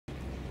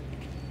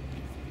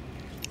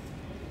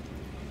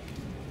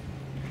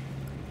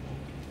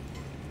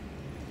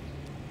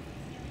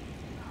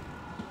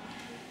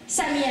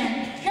下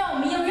面让我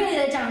们用热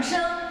烈的掌声，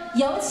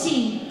有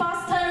请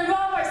Boston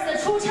Rovers 的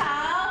出场。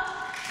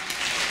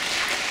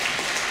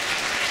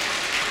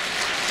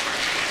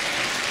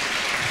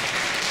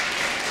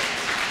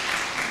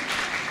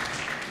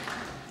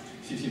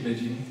谢谢北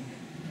京。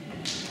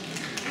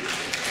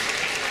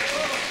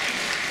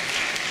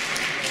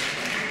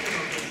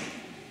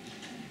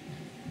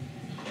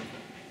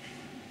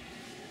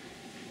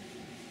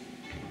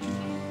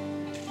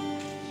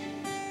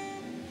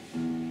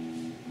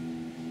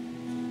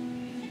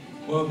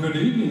Well, good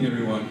evening,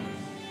 everyone.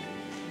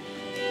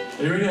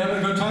 Are you ready to have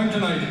a good time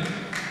tonight?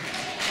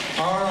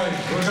 All right,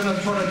 we're going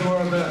to try to do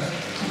our best.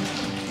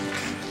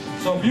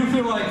 So if you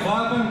feel like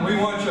clapping, we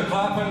want you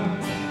clapping.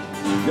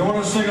 You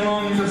want to sing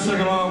along, you can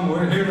sing along.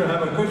 We're here to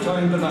have a good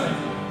time tonight.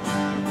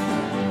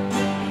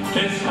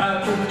 It's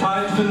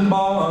advertised in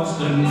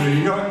Boston,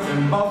 New York,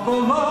 and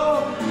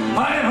Buffalo.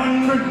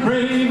 500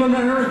 brave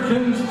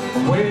Americans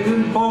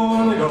waiting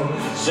for the go,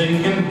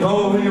 singing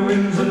blow your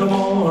winds in the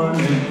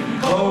morning,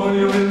 blow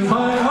your winds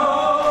high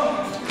ho.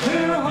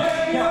 Clear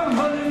away your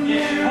running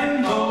gear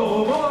and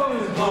blow,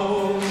 boys,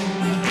 blow.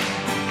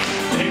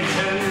 They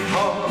tell you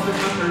how the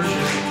clipper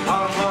ship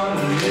are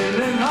running in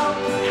and out.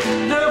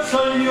 They'll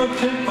say you'll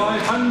take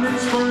 500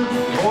 spurs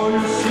before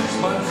you're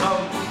 6 months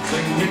out,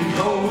 singing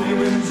blow your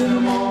winds in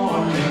the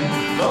morning,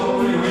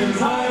 blow your winds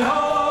high ho.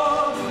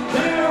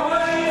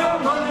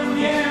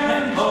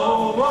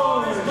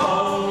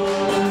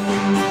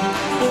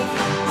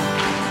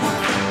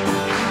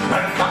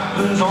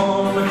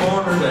 On the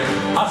quarter deck,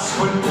 a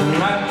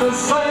squinting at the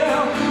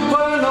sail,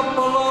 when up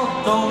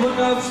aloft the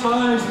lookout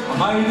spies a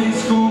mighty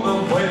school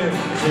of whale,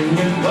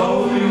 singing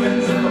blow your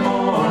winds in the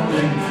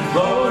morning,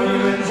 blow your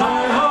winds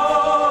high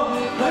ho,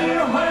 clear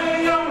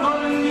away your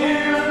running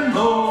gear and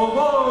blow,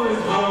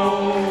 boys,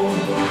 blow.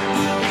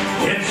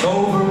 It's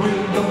over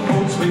with the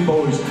boatswain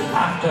boys,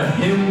 after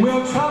him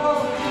we'll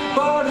travel,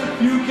 but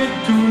if you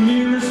get too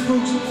near his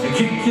spooks, they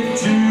kick you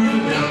to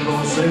the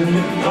elbow,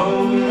 singing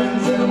blow your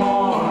winds in the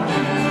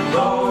morning,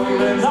 blow your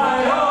winds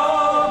high ho,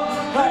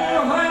 clear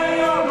away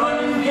your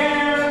running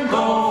gear and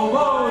blow,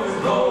 boys,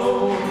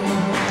 blow.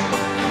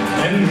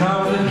 And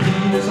now that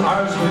he is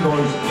ours, we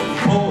boys,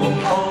 pull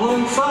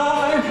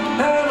alongside,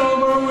 and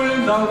over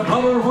with our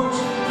blubber hooks,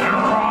 and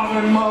rob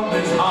him of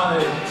his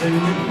hide,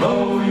 singing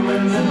blow your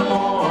winds in the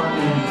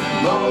morning,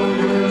 blow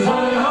your winds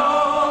high ho,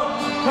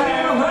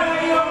 clear away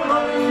your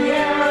running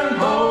gear and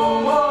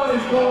blow,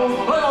 boys,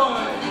 blow, play on.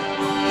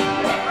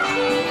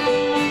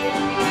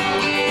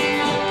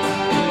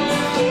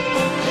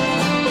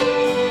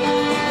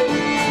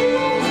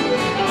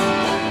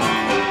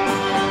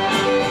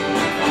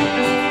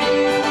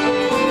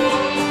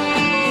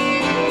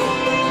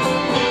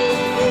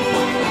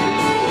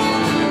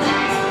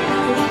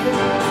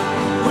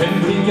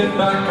 Get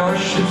back, our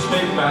ships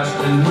stay fast,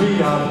 and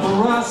we are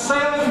for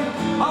sailing.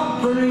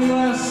 Up burning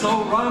glass,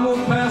 so rhyme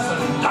will pass,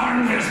 and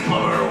darn this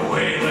blubber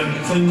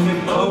whaling.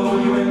 Singing blow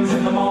your winds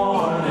in the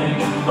morning,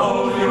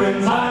 blow your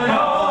winds high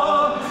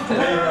ho,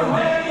 clear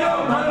away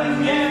your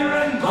running gear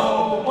and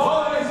blow,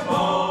 boys,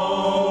 blow.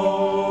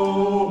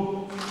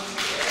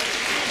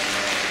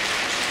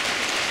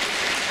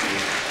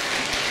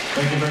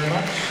 Thank you very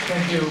much.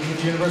 Thank you to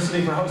the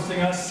university for hosting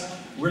us.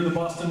 We're the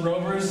Boston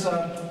Rovers.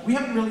 We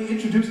haven't really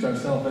introduced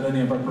ourselves at any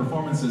of our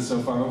performances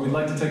so far, but we'd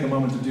like to take a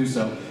moment to do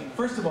so.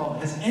 First of all,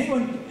 has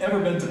anyone ever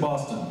been to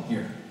Boston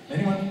here?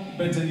 Anyone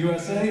been to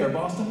USA or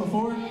Boston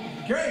before?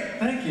 Great,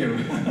 thank you.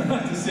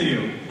 Nice to see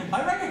you.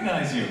 I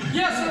recognize you.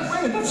 Yes, wait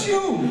a minute, that's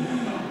you.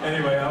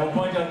 Anyway, I will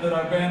point out that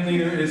our band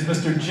leader is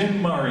Mr.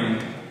 Jim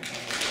Murray.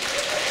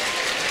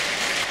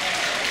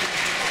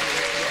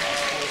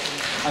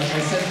 I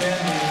said band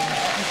leader.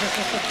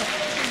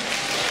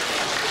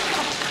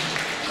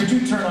 Could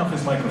you turn off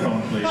his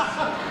microphone, please?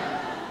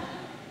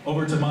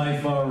 Over to my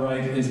far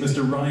right is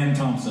Mr. Ryan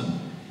Thompson.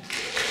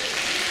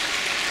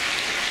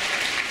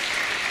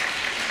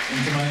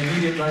 And to my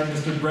immediate right,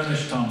 Mr.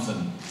 Brennish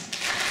Thompson.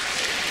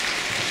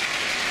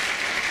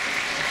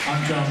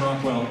 I'm John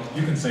Rockwell.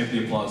 You can save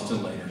the applause till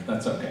later.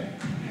 That's okay.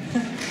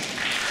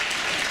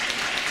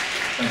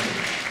 Thank you.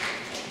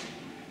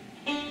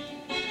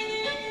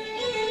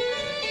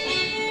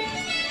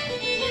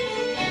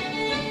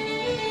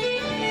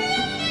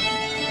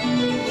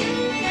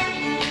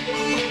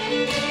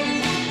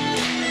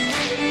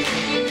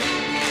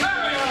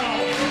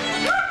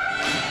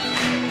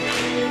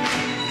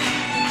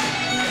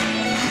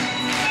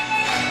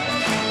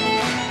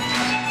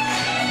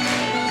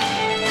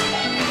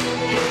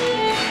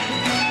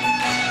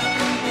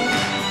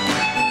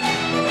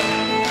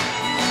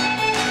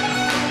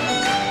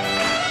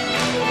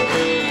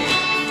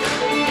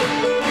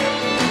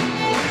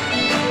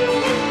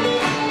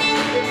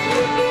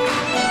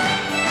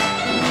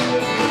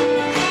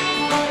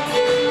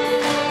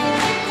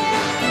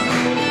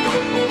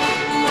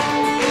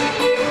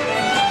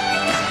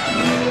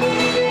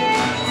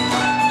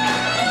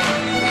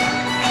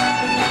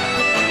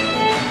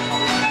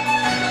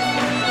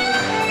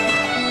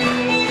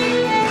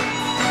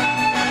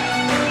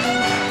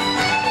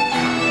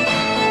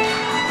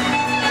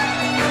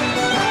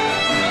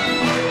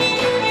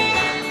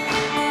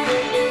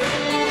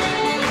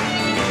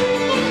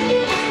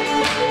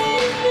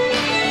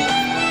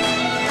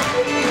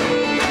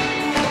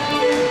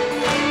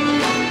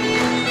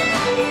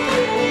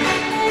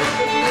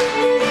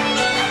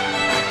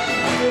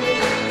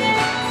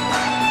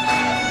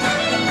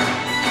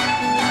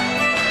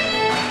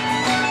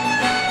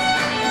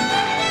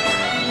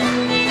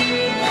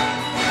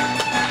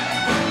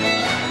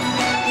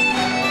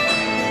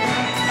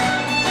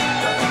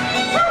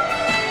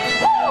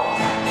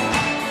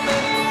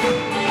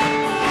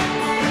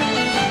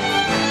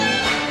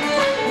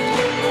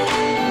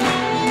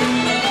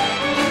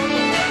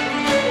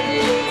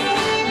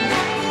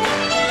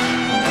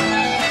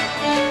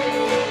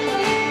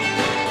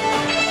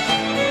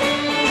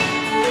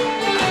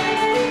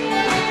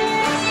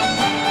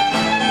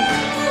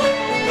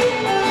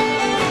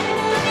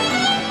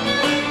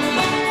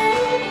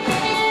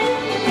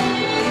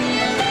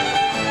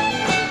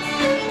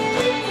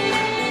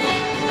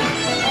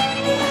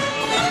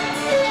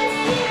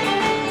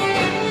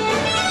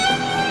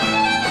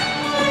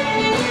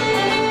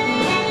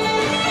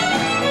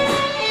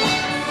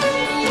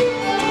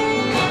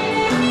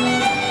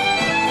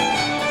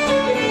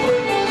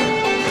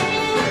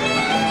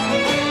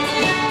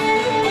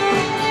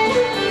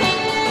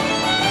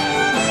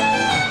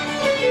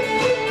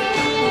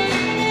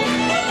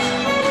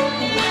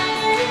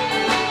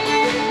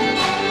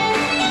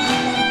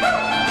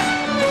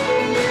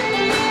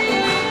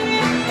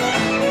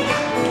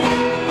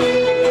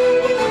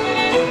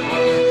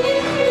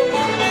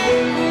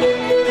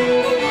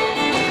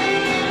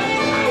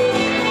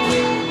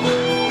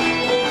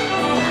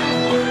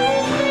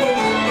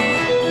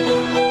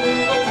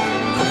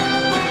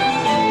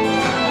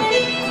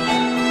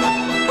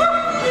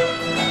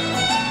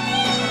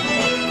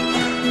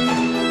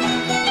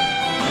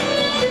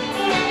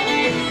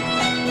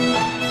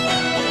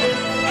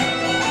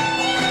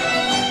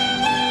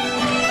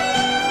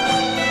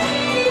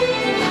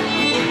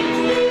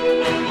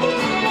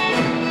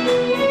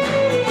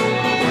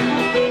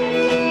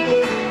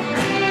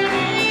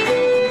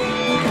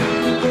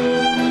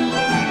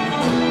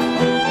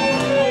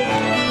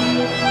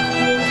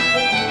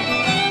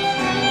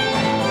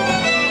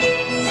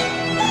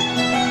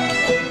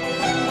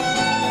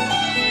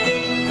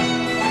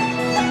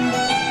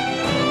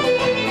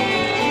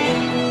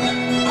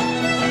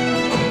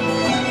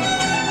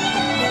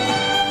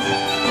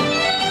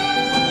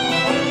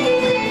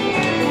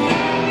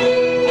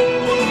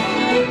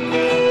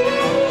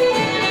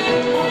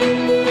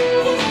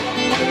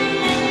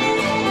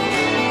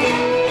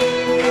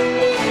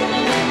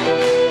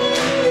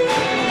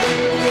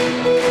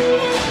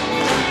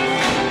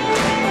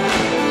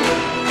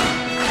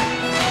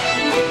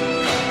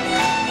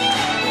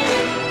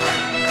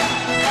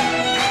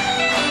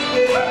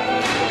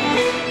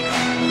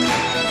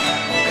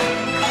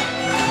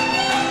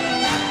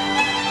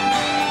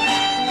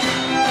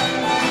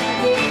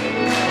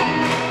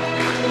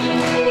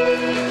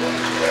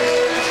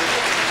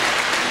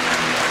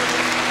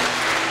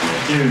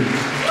 you.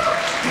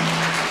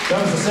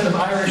 That was a set of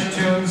Irish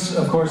tunes,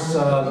 of course,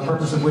 the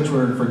purpose of which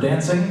were for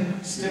dancing.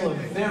 Still a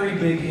very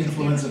big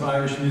influence of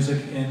Irish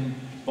music in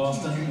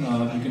Boston.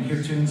 You can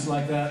hear tunes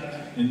like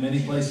that in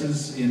many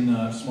places, in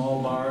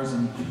small bars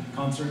and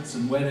concerts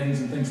and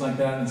weddings and things like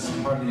that. And it's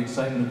part of the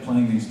excitement of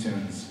playing these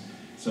tunes.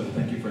 So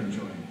thank you for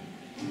enjoying.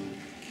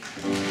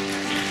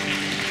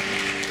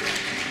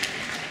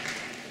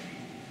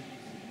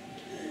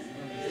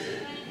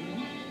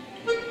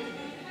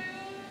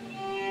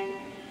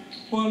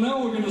 Well,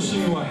 now we're going to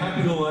sing you a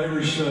happy little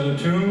Irish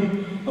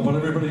tune about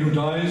everybody who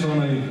dies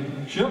on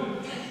a ship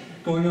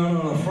going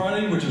on a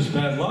Friday, which is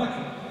bad luck.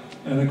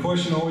 And the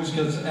question always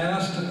gets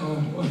asked,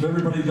 if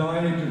everybody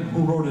died,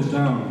 who wrote it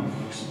down?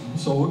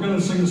 So we're going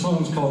to sing a song.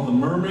 It's called The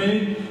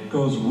Mermaid. It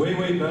goes way,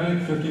 way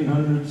back,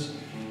 1500s,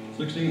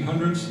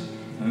 1600s,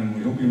 and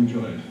we hope you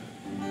enjoy it.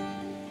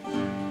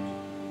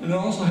 And it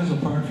also has a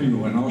part for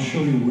you, and I'll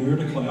show you where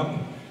to clap,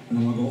 and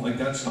then we'll go like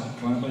that, stop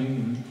clapping,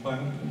 and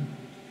clap.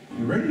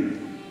 You ready?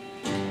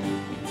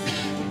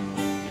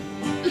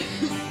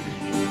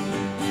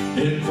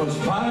 It was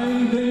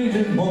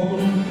Friday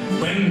morn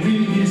when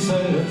we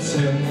set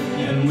sail,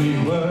 and we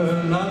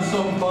were not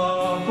so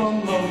far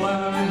from the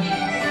land.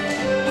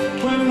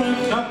 When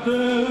the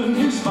captain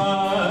he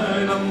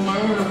spied a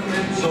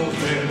mermaid so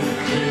fair,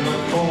 with a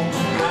comb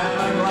and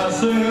a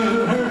glass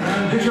in her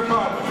hand. Here's your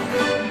part.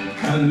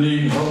 And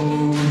the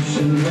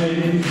ocean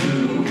made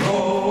to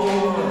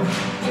roar,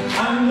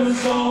 and the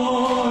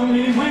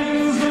stormy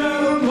winds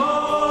do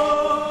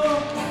blow,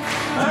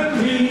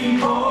 and we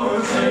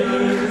poor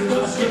sailors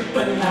just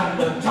skipping at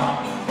the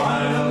top,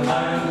 while the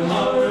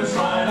landlubbers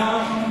lie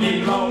down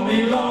below,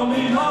 below,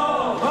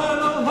 below, while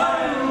the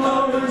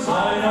landlubbers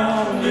lie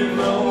down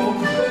below.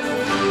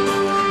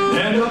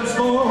 Then up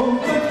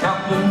spoke the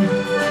captain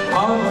of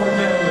our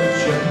gallant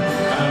ship,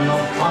 and a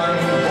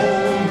fine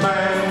old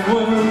man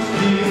was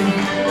he.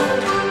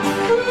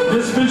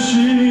 This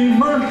fishy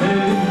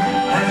mermaid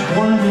has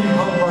warned me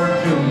of our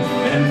doom,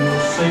 and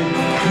will sink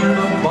to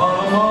the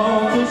bottom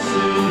of the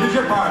sea. Here's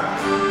your part.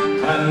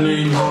 And the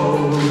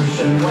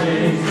ocean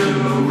waves do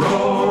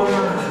roar,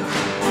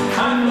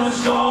 and the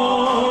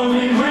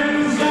stormy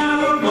winds do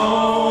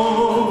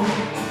blow,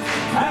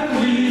 and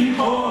we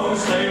poor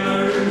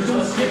sailors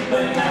are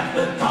skipping at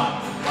the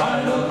top,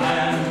 while the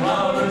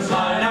landlubbers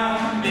lie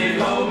down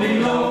below,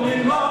 below,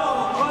 below,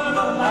 while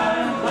the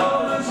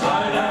landlubbers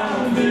lie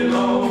down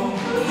below.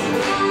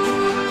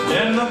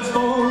 Then up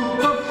spoke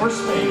the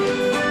first mate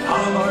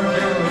of our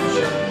gallant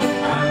ship,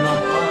 and the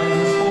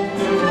fine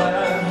spoken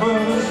lad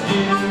was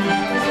he.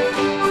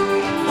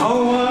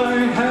 Oh, I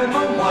have a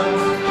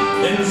wife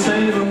in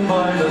Salem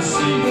by the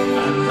sea,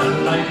 and the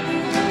night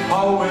a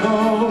widow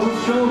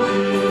shall be.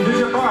 Here's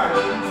your part.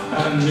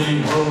 And the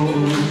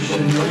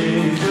ocean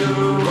waves do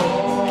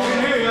roar,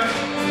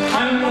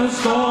 and the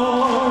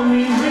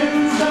stormy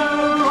winds do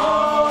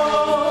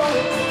roar,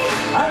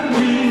 and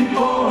we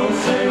poor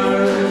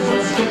sailors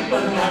are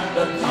skipping at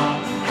the top,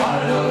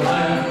 while the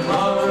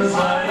landlubbers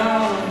lie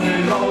down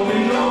below,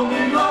 below,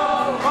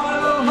 below,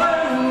 while the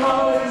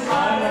landlubbers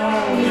lie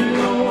down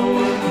below.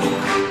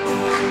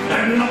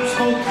 And up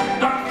spoke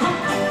the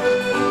cook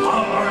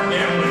of our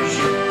gallant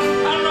ship,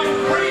 and a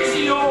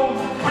crazy old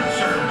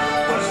butcher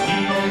was he.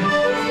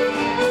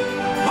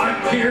 My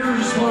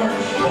peers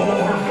marched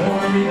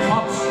for me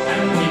pops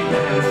and we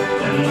danced,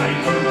 and I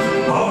could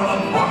go the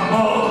bottom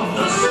of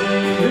the sea.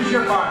 Here's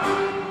your part.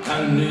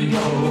 And the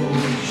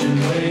ocean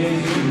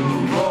waves do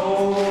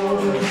roar,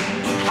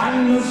 and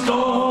the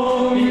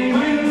stormy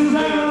winds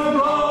do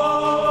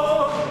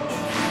blow,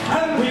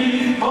 and we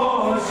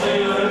poor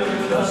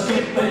sailors are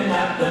skipping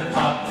at the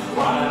top,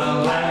 while the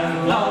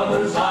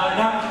landlubbers lie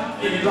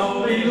down below,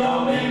 below,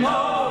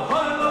 below,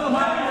 while the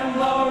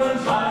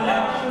landlubbers lie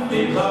down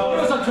below.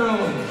 Here's a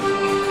tune.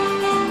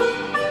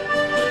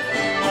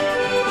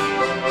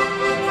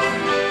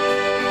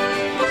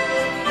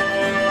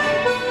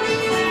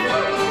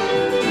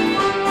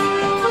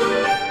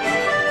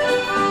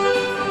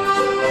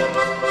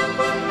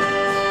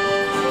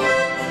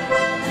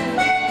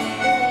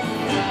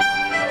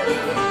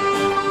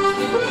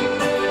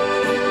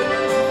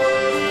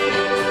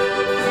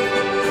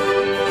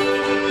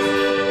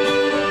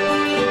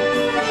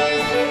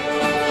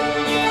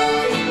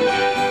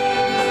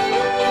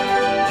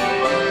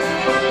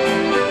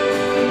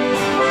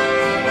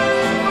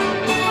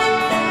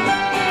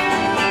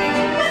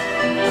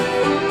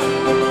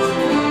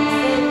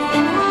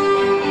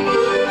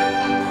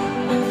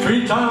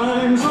 Three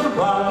times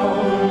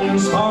around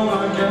spun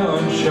our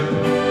gallant ship,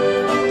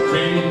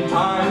 3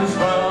 times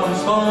round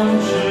spun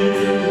she.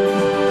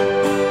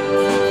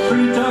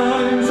 3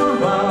 times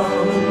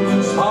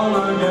around spun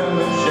our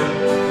gallant ship,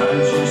 and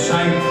she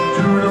sank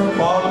to the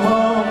bottom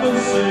of the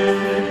sea.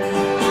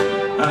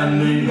 And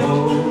the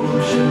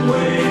ocean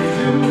waves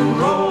do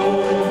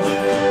roll,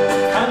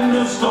 and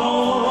the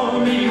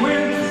stormy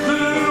winds do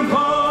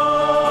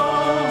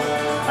blow,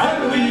 and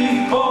we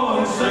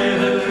poor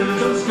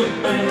sailors are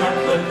skipping at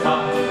the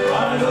top,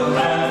 while the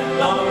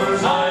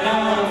landlubbers lie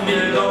down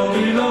below,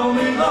 below,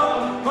 below,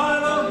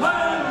 while the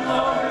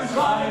landlubbers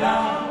lie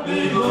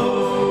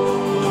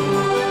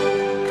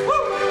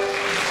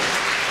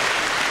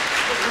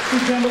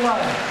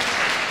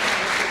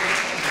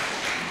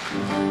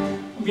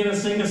gonna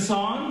sing a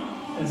song.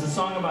 And it's a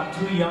song about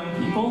two young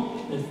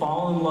people that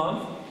fall in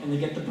love, and they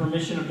get the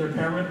permission of their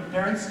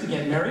parents to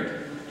get married,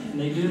 and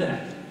they do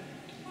that.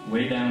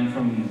 Way down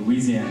from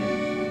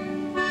Louisiana.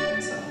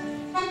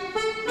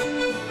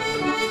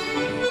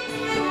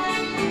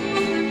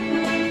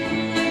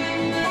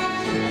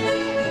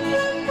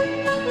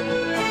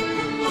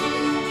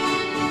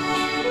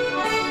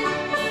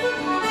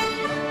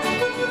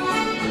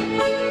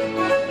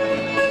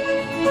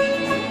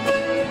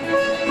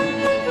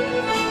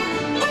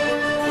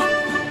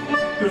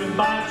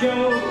 Goodbye,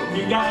 Joe,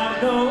 you gotta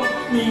go,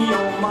 me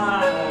oh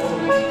my oh.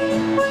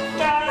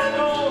 Gotta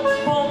go,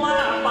 pull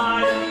my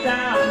fire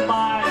down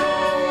by oh.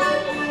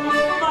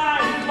 My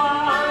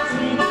fire,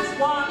 see this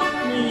one,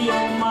 me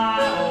oh my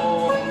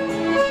oh.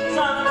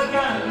 Son of a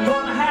gun,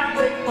 gonna have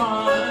big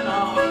fun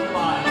on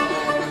my oh.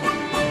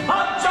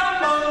 I'll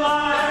jump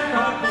like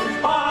crawfish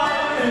pie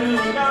in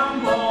the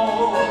gumbo.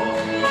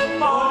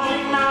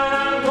 49,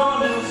 I'm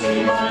gonna see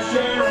my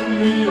share of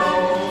me oh.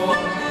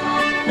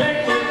 Pick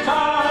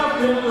guitar,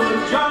 fill the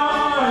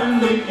jar, and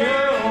the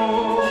ghetto.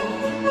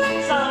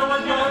 Son of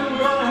a gun, we're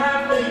gonna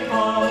have big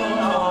fun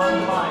on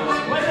my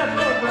way up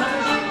there,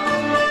 Brennish.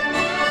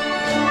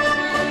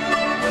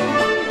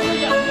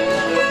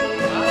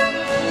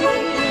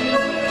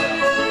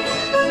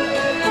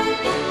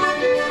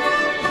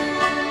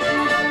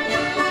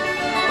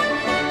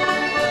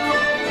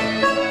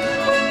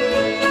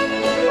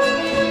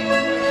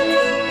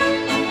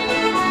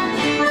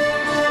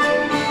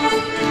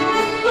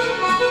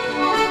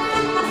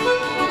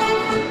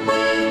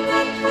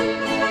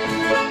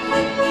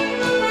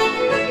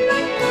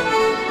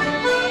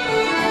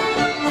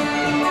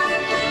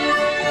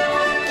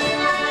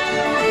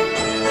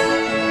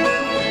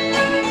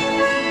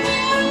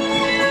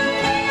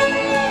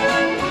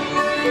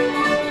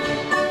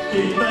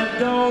 Keep the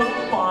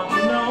dope on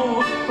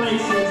no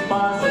places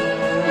buzzing.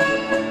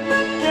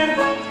 If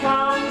folks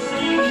come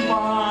see me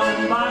fun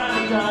by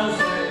the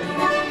dozen.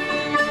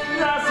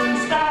 Dress in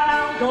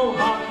style, go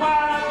hot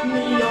wild,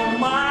 me oh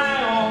my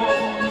oh.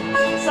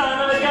 Son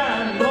of a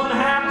gun, gonna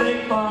have big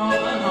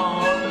fun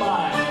on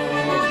my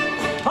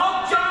oh. Oh,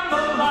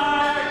 jumble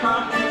like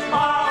crawfish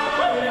pie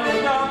with a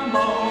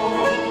gumbo.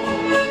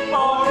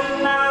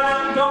 49,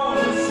 I'm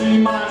gonna see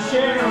my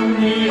share of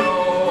me oh.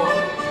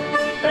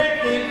 Big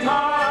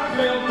guitar,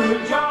 fill the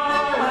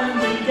jar, and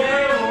the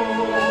ghetto.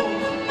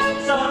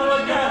 Son of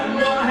a gun,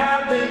 gonna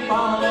have big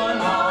fun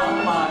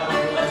on my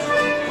own. Let's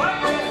sing.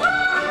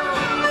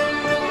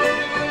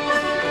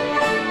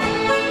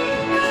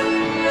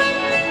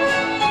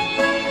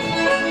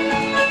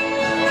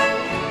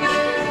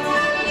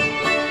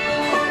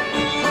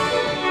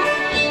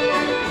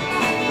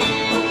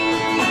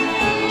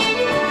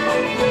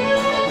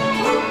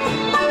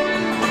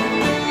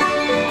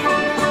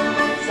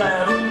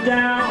 Settle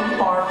down,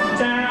 far from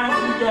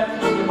town, get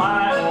me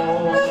my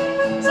home,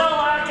 so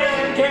I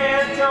can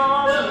catch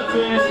all the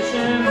fish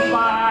in the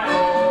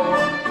bio.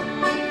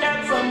 Get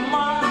some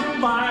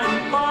money, buy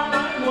fun,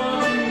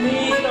 what you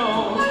need,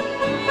 oh.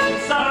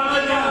 Son of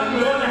a gun,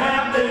 we'll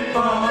have big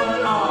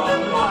fun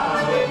on the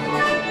bio.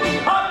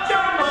 I'll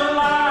jumble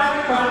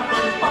like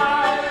crawfish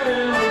pie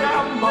in a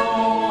gumbo.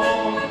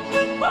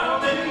 Well,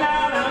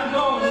 tonight I'm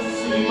gonna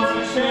see my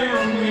share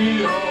of me,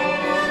 oh.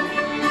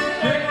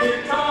 Pick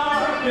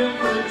guitar, fill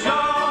the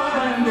jar,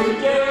 and the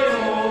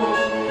ghetto.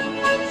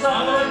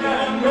 Son of a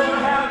gun, we'll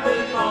have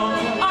big fun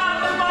on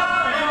the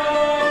bio.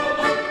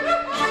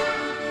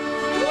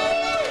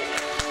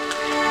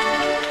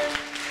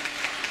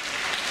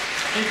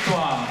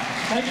 Victoire.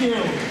 Thank you.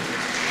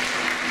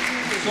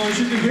 So as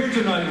you can hear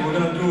tonight, we're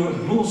going to do a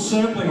little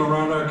sampling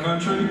around our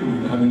country.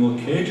 We're having a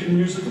little Cajun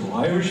music, a little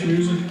Irish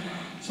music,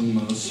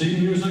 some sea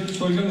music.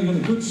 So you're going to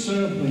get a good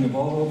sampling of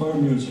all of our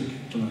music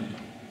tonight.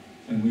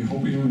 And we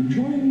hope you're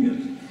enjoying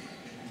it.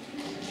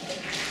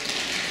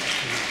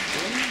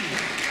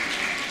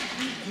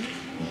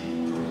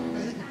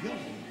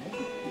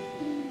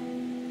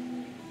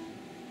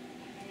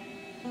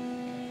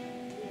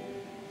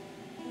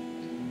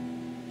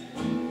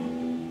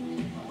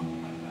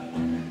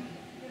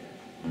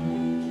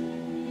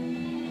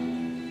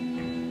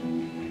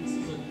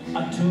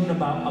 A tune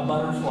about a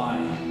butterfly.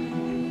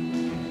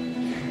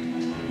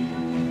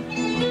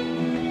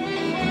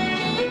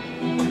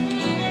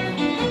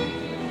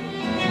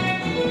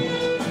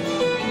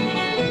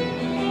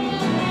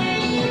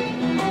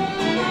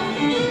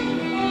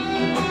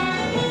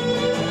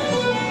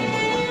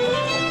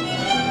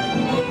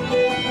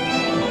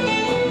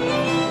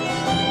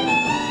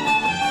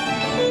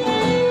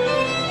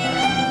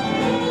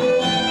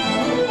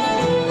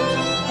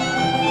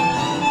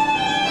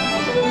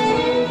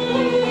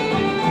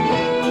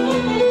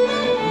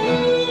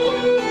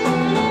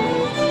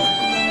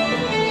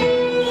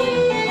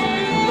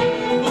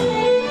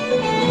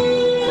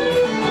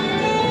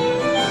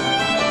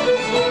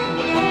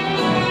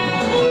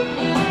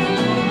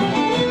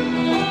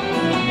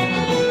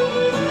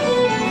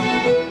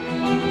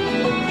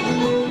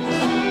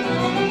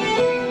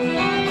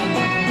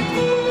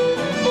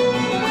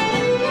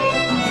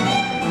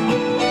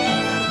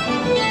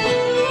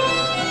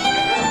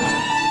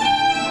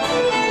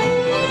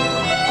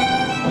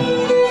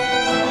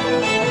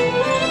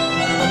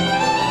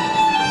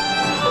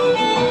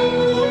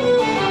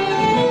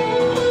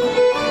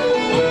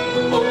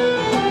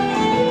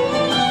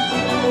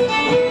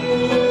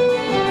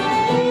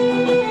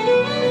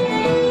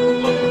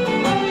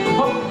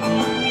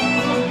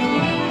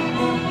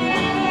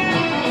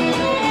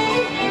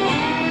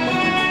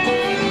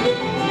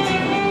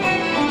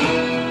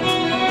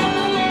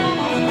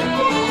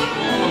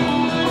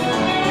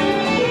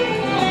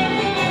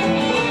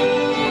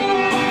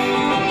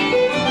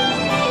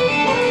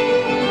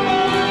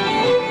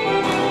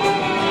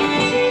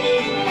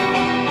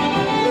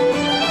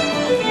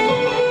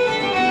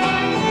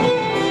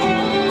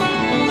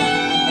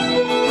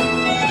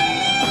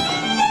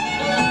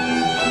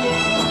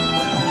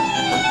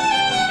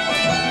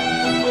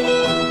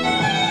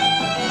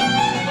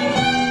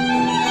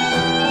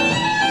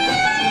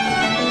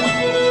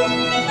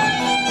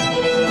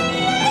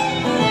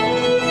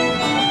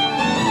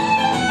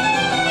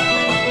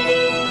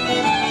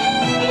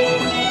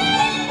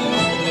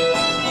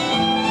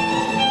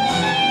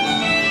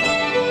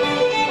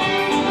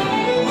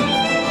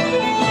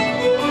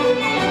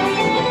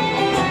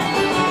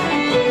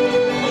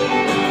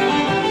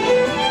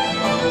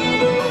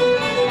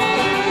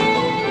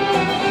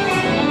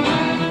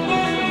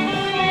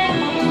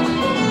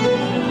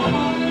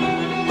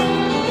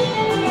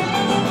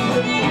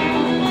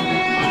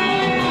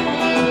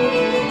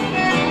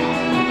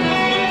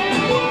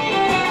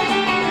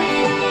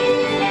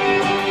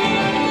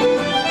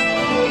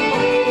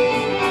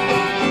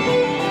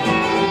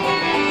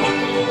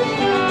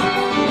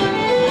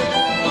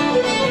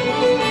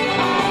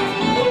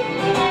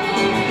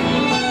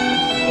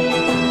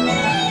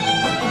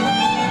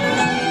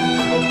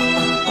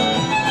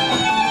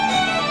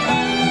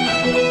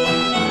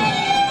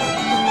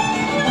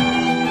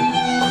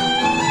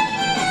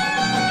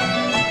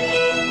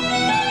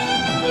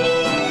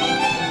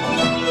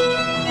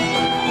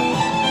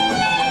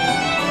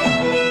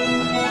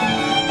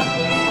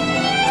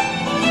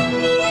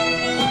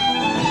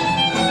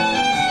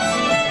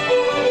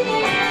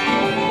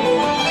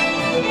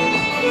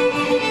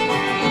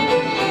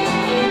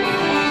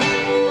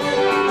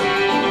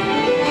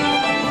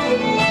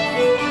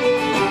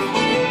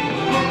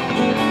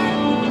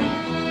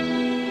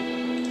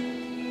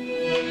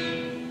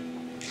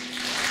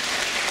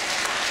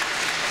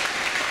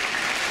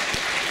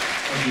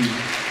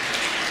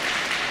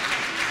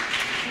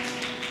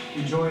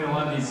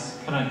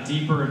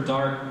 deeper,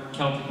 dark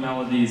Celtic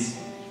melodies.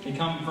 They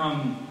come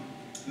from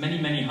many,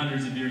 many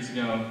hundreds of years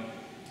ago.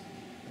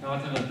 A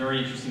lot of very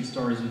interesting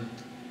stories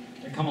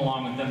that come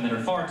along with them that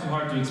are far too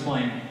hard to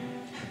explain.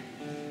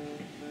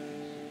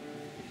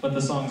 But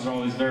the songs are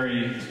always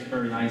very,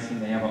 very nice,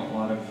 and they have a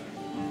lot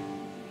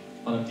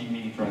of deep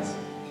meaning for us.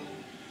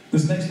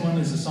 This next one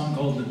is a song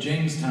called The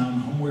Jamestown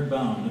Homeward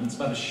Bound, and it's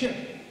about a ship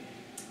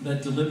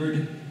that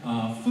delivered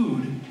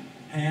food,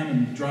 ham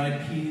and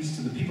dried peas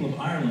to the people of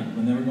Ireland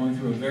when they were going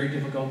through a very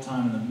difficult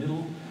time in the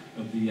middle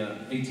of the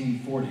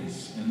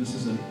 1840s. And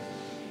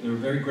they were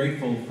very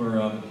grateful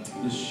for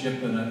this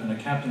ship, and a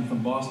captain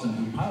from Boston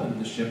who piloted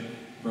the ship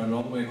brought it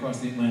all the way across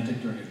the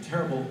Atlantic during a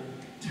terrible,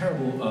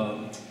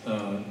 terrible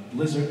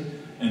blizzard,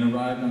 and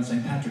arrived on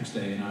St. Patrick's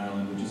Day in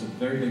Ireland, which is a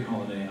very big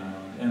holiday in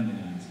Ireland and the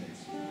United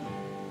States.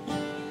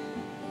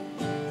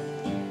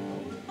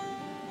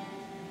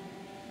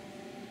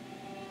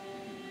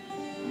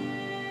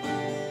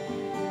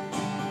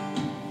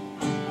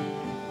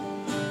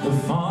 The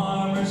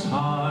farmer's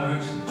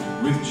heart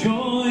with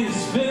joy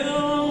is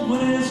filled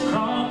when his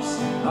crops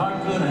are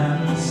good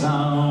and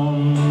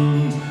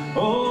sound.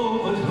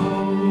 Oh, but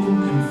who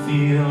can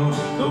feel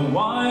the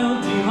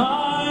wild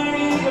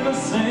delight of a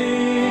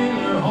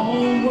sailor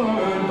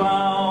homeward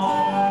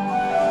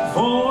bound?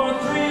 For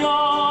 3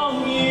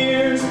 long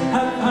years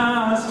have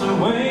passed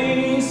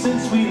away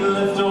since we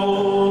left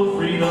old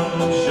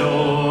freedom's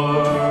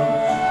shore.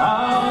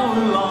 Our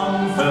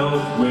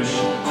long-felt wish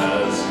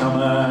has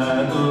come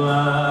at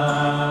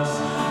last,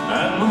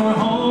 and we're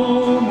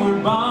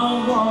homeward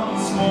bound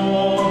once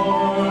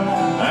more,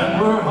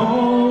 and we're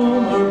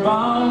homeward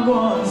bound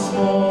once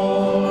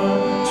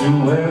more, to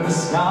where the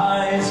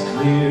sky is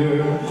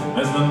clear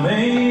as the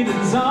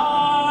maiden's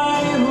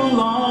eye who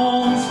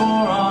longs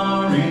for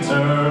our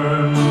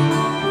return,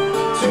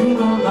 to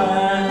the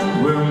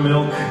land where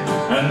milk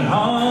and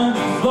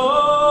honey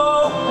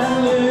flow and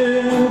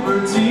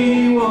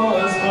liberty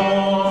was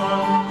born.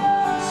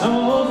 So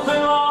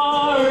fill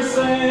our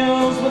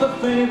sails with a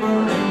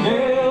favoring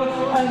gale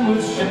and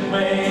with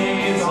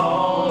shipmates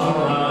all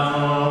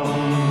around,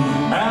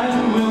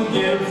 and we'll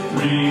give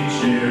 3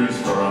 cheers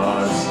for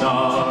our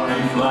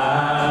starry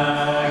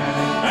flag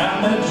and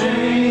the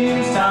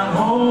Jamestown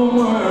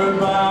homeward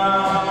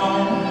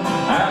bound,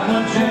 and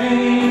the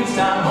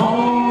Jamestown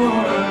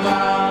homeward bound.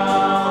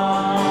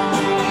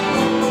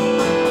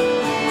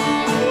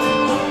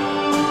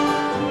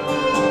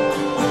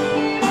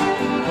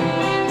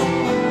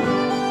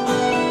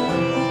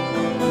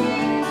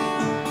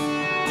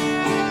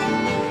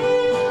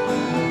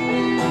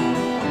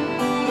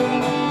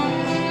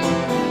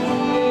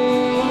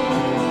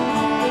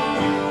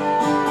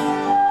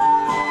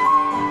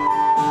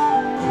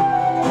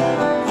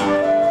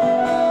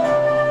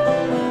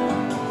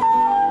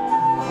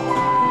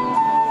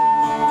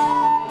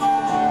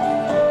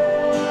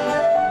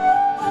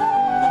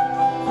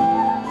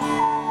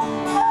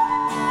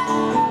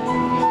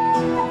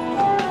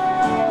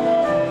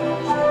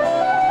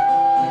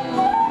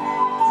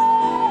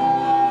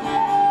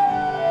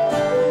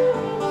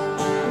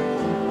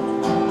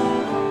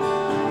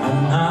 And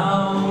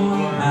now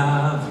we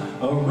have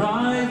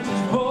arrived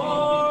in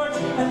port,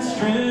 and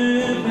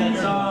stripping's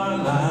our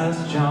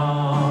last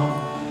job,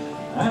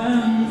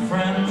 and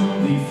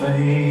friendly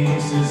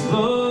faces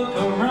look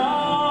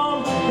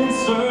around in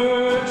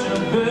search of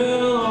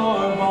bill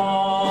or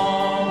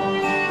bomb.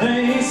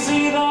 They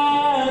see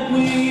that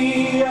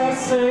we are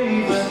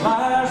safe at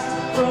last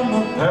from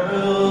the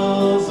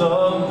perils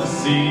of the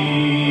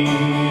sea,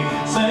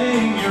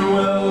 saying you're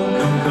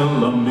welcome,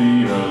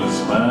 Columbia's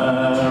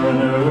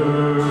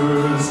mariners,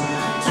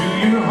 to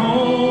your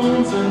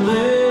homes and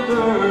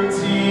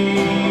liberty,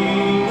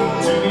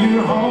 to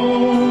your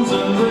homes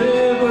and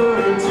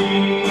liberty.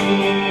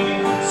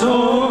 So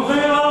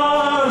fill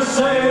our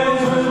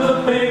sails with a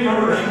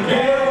favoring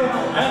gale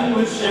and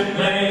with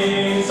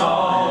shipmates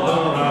all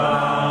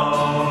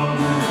around,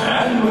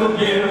 and we'll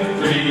give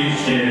 3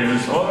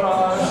 cheers for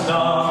our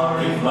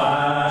starry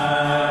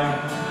flag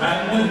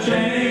and the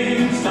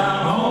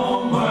Jamestown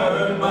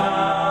homeward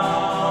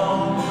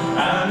bound,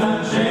 and the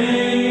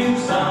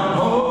Jamestown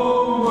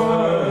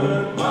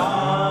homeward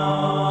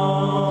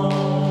bound.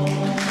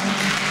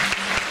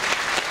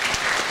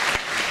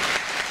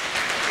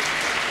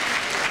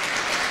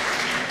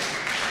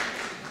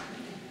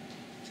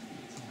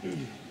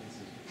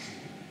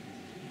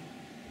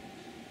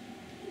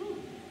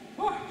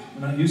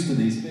 We're not used to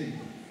these big,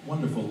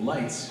 wonderful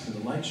lights for the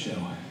light show,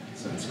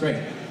 so it's great. I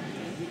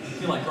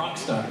feel like rock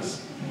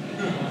stars.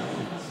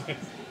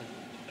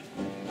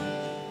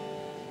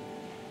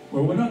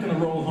 Well, we're not going to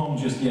roll home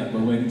just yet.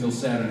 We're waiting until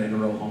Saturday to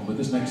roll home, but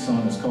this next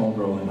song is called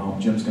Rolling Home.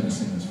 Jim's going to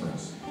sing this for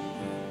us.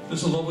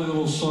 It's a lovely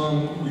little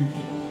song.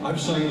 I've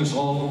sang this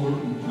all over.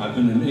 I've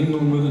been in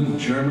England with it, in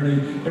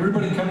Germany.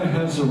 Everybody kind of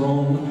has their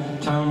own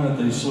town that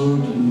they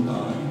salute. In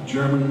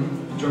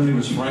Germany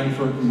was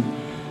Frankfurt,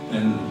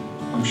 and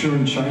I'm sure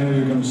in China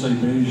you're going to say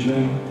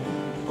Beijing.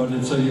 But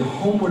it's a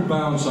homeward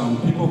bound song.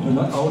 People have been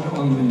out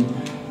on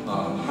the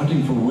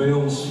hunting for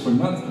whales for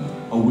not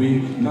a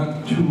week,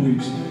 not 2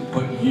 weeks,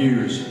 but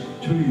years.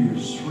 2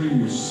 years, 3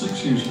 years,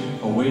 6 years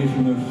away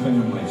from their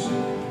families.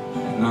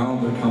 And now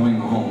they're coming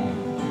home.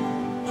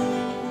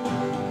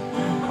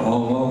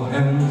 Call all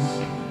hands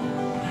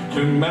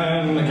to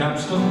man the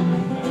capstan.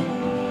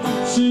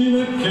 See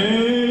the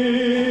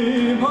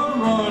cave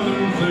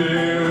running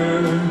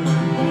clear.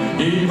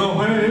 Heave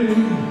away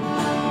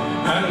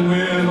and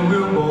with the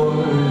wheel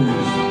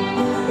boys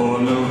for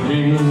no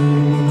king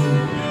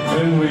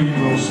and we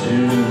will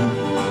steer.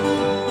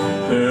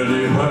 Fare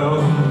thee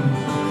well,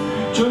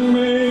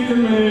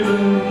 Jamaican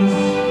maidens,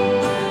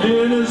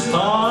 it is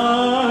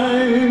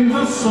time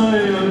to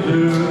say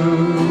adieu.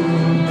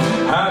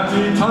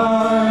 Happy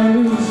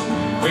times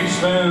we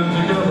spend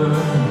together,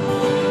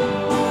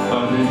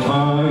 happy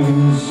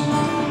times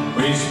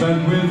we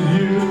spent with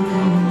you.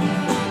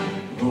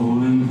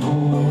 Rolling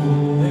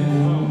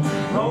home,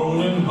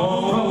 rolling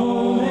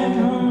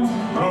home,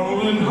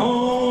 rolling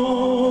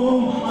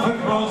home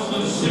across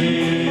the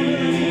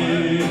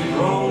sea.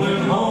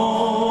 Rolling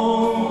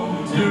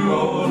home to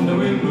old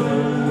New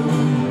England.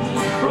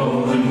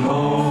 Rolling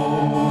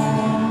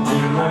home to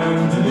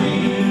Anthony.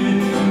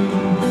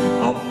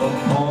 Up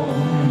upon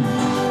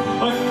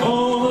a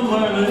cold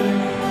Atlantic,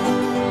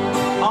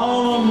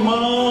 all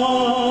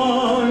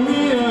among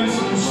the ice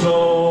and snow.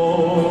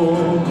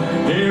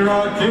 Here I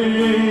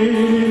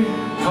came,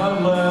 come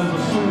let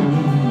us soon.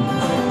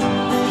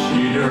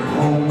 She'd her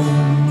home,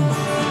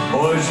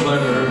 boys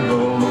let her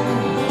go.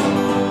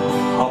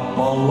 Up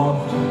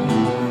aloft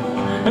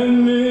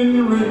and in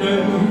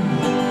rigging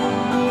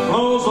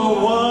flows a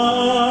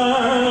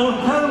wild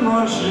and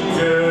rushing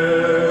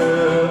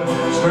gale.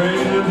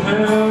 Straight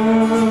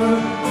ahead,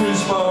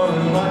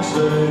 respawning like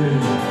say,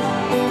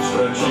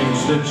 stretching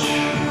stitch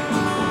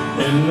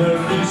in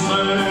every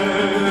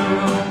sail.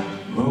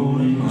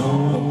 Rolling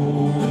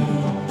home,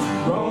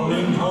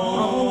 rolling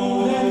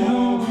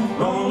home,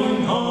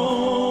 rolling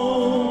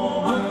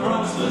home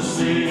across the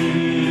sea.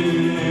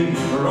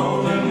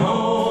 Rolling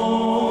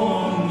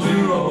home to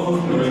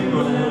old New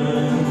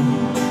England.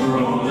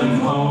 Rolling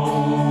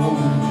home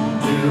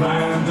to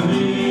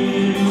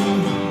Anthony.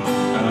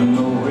 And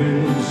the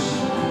waves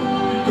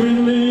we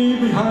leave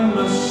behind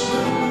us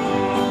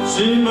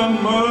seem to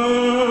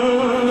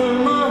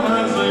murmur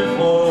as they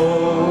flow.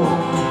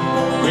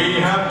 We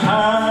have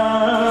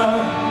time,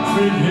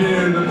 we're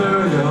here to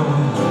bury you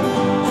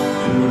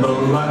to the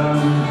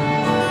land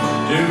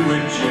to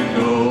which you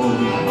go.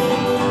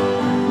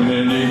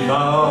 Many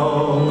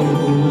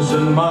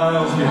thousand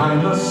miles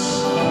behind us,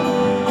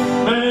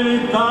 many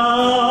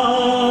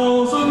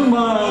thousand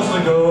miles to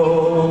go,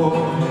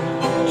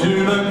 to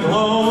the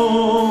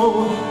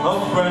glow of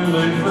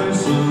friendly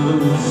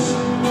faces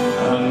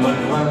and the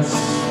glance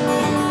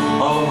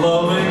of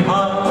loving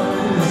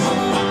eyes.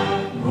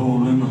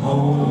 Rolling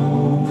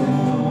home,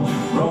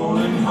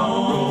 rolling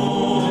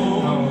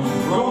home,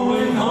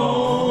 rolling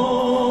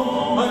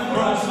home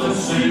across the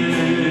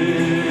sea.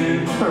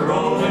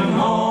 Rolling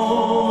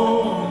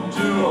home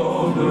to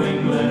old New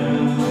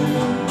England.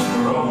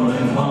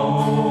 Rolling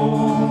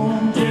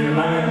home, dear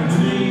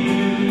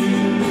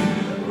Anthony.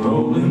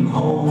 Rolling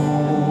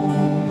home,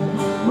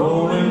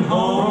 rolling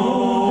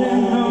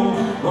home,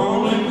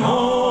 rolling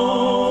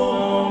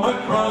home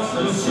across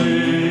the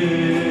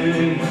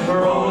sea.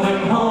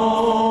 Rolling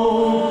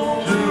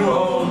home to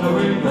old New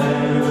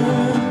England.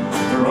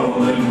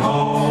 Rolling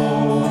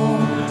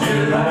home,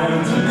 dear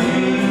Anthony.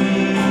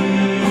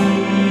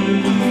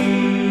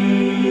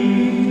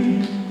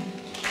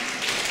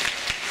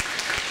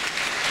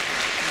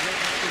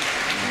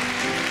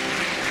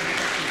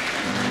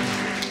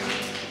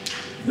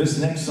 This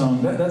next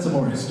song, that's a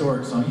more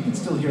historic song. You can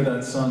still hear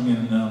that sung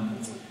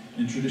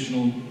in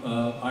traditional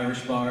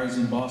Irish bars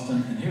in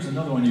Boston. And here's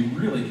another one you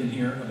really can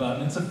hear about.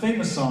 And it's a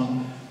famous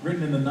song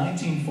written in the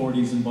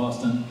 1940s in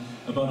Boston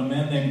about a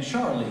man named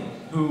Charlie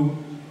who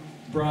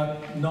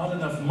brought not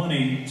enough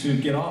money to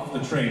get off the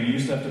train. He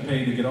used to have to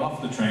pay to get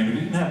off the train, but he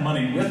didn't have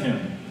money with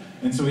him.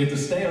 And so he had to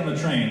stay on the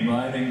train,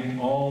 riding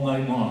all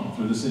night long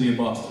through the city of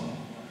Boston.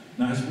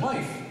 Now his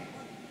wife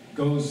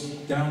goes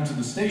down to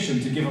the station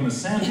to give him a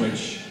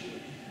sandwich.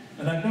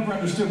 And I've never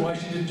understood why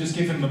she didn't just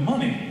give him the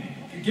money.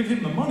 Give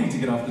him the money to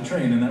get off the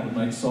train, and that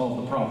might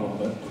solve the problem.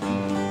 But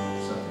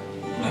so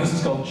this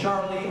is called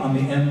Charlie on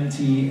the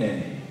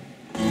MTA.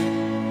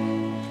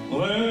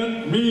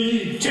 Let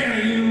me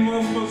tell you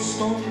of a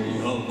story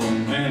of a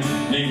man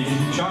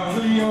named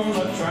Charlie on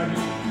a tragic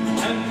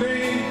and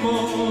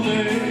fateful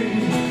day.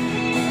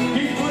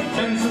 He put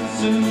 10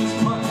 cents in his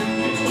pocket,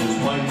 kissed his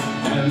wife,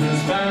 and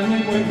his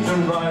family went to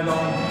ride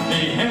on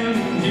the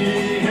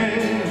MTA.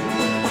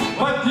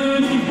 But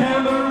did he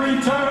ever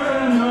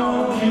return?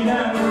 No, he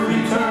never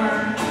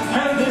returned.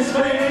 And his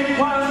fate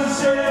was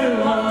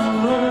still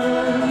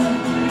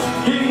unlearned.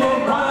 He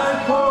will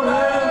ride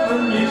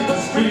forever, he's the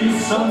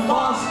streets of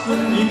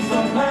Boston. He's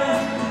the man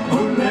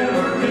who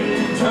never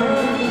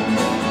returned.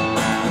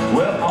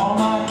 Well, all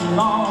night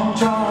long,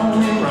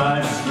 Charlie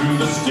rides through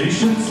the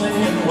station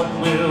saying, what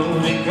will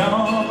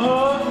become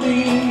of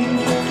me?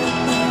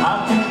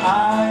 How can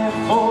I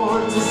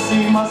afford to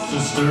see my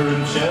sister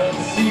in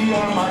Chelsea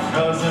or my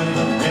cousin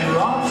in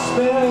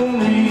Roxbury?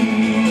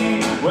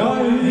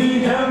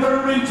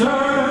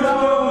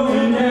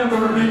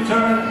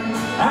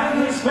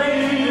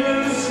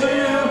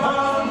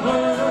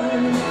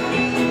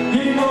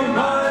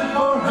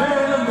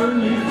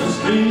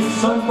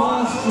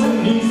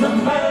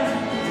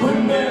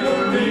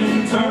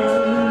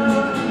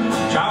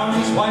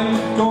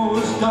 wife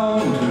goes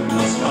down to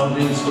the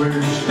Scotland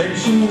Square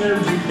station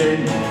every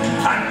day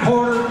at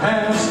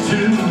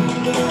 2:15.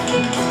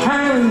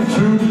 And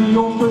through the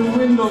open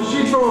window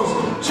she throws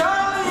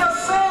Charlie a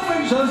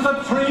sandwich as the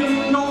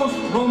train goes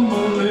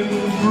rumbling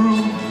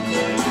through.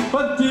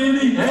 But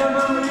did he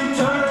ever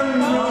return?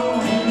 No,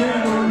 he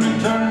never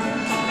returned.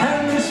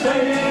 And his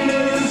fate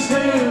is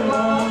still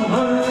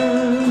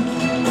unlearned.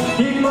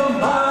 He will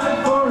die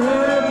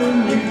forever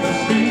neath the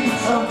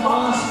streets of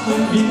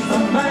Boston. He's the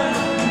man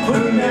who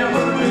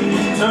never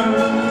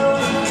returned.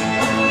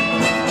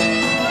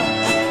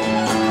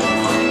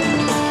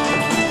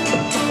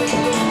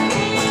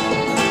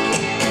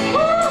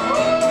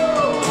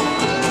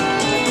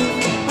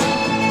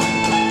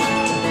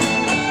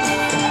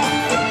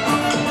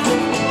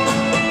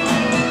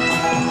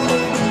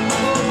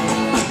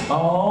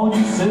 All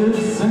you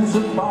citizens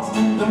of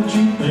Boston, don't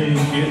you think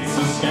it's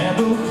a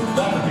scandal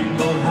that the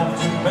people have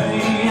to pay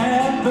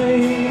and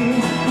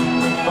pay?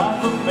 Fight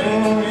for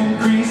fair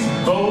increase,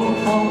 vote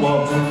for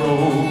Walter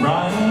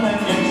O'Brien and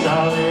get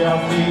Charlie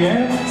off the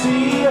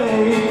MTA.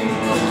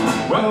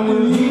 Well,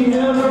 will he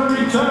never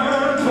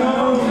return?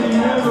 No, he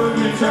never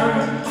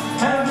return.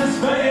 And his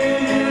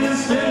fate is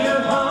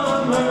still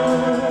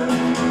unlearned.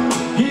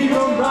 He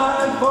will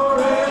ride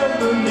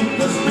forever beneath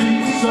the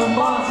streets of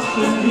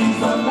Boston. He's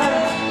the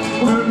man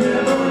who'll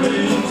never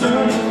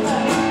return.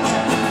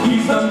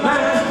 He's the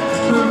man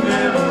who'll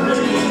never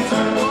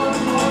return.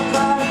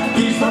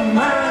 He's the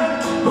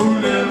man who'll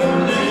never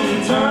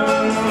return.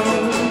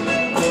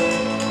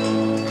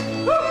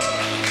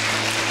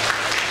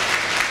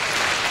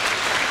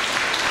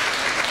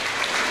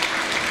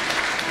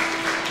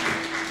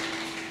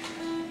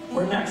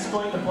 We're next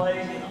going to play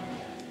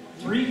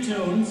 3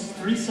 tunes,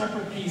 3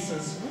 separate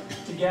pieces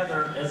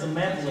together as a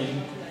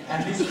medley.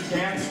 And these are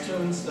dance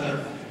tunes that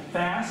are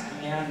fast,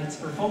 and it's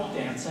for folk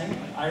dancing,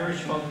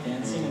 Irish folk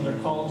dancing, and they're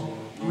called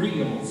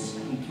reels,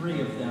 and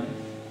 3 of them.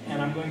 And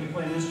I'm going to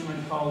play an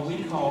instrument called,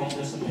 we call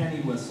this a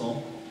penny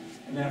whistle,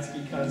 and that's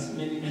because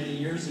many, many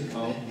years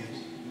ago,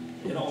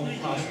 it only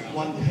cost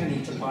 1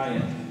 penny to buy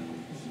it.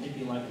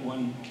 Maybe like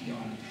 1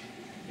 yuan,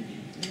 maybe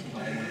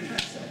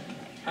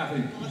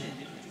Happy.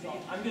 So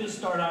I'm going to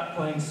start out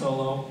playing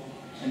solo,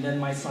 and then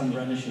my son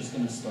Brennish is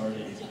going to start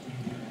it.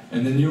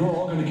 And then you're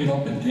all going to get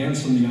up and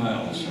dance in the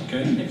aisles,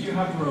 okay? If you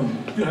have room.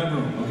 If you have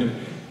room, okay.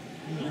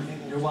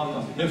 You're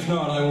welcome. If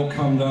not, I will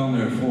come down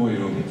there for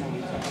you.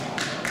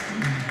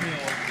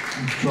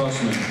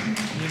 Trust me.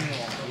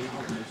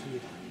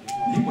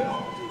 He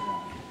will.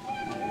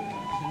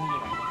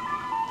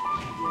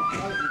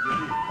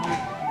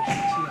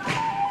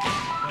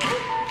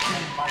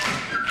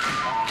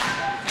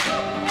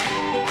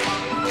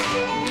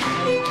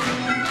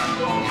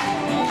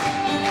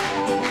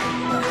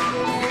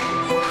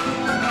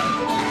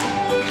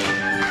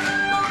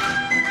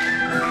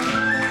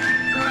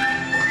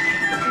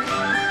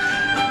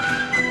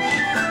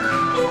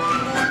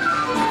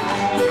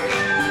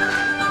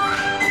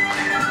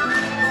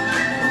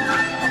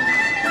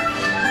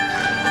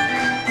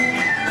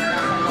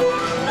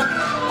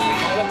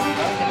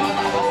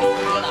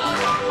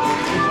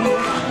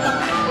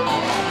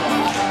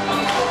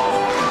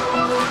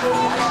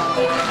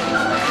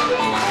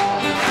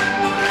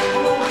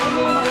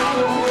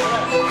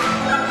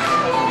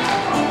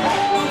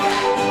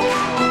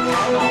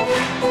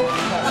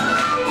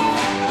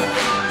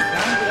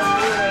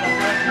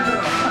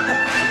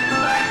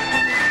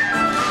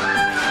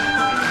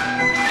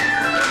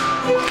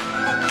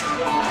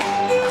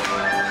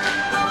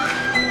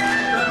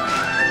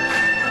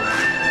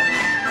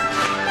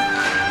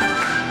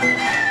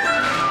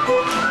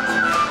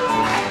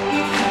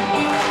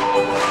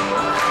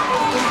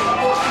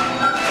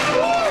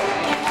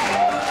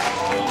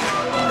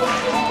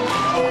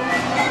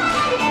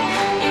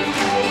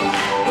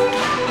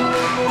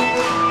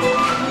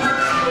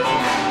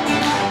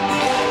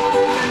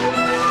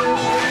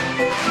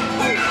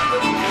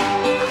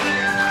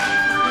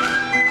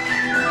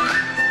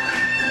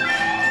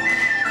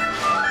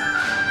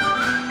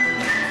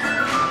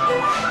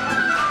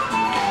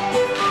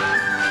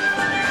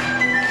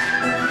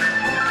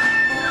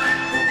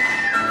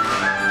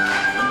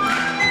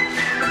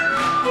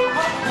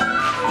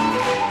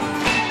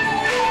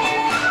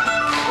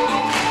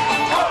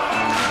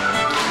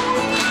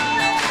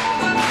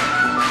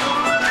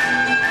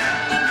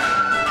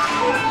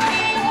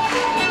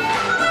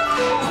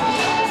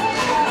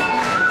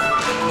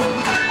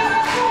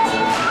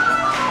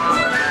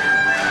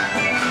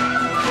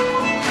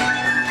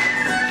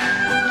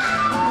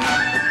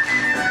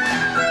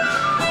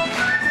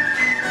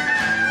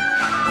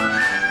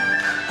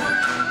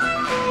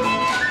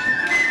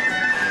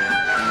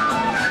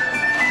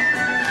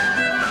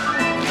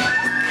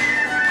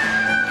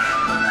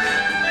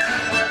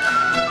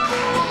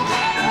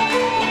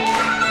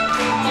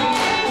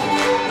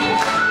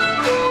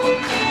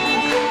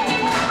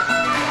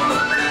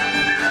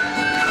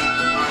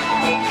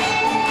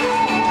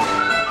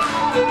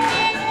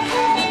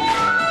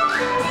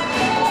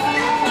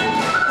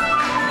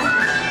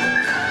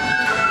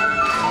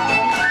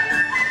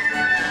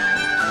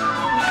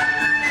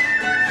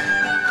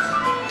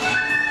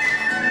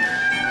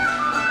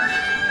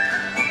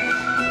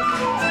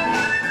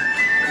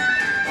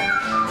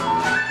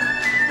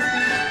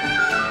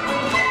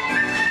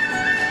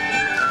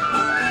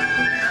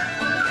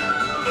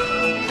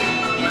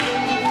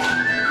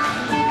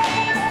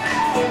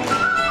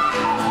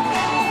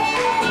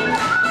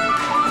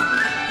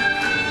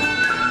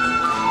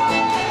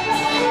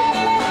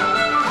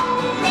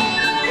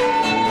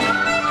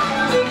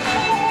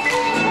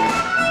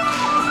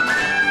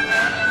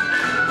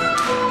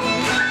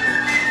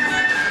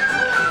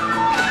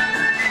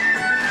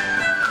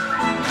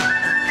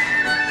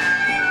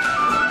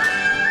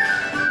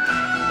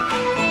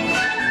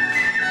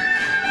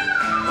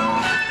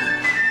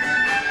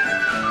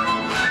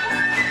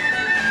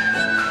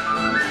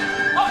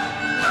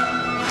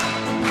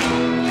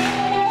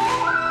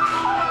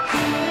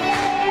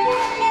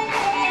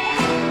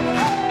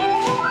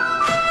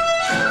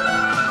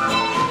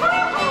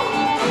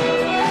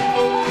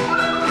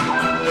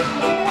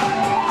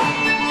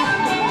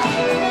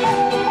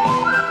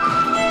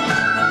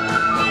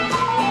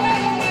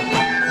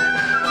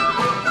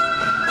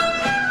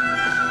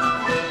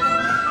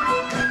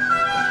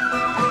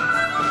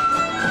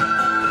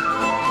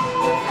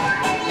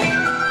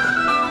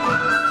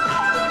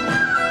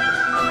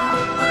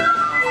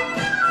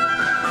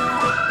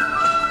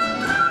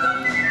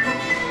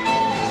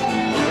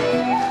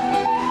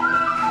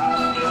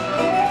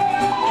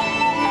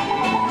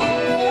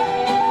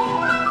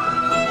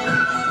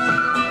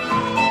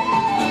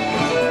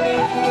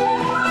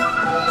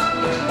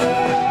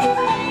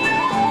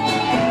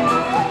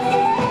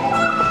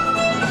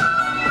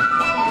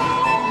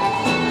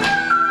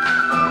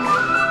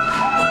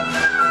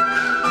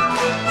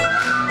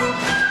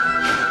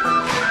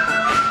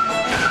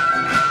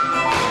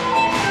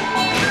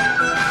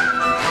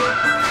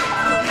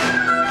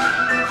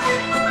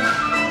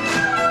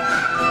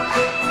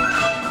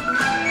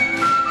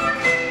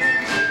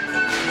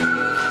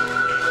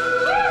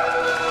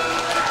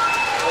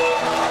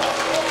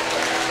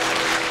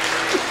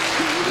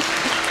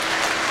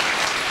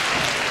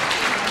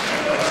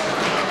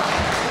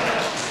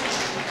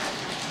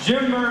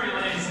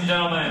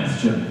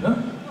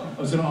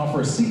 was going to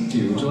offer a seat to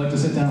you. Would you like to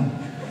sit down?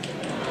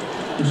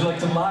 Would you like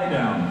to lie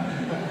down?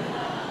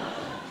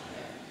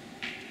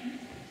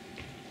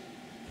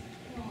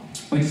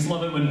 We just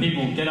love it when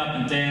people get up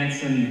and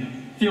dance and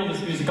feel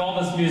this music.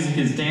 All this music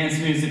is dance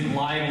music,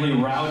 lively,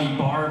 rowdy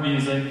bar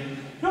music.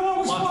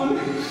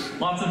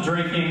 Lots of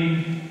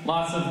drinking,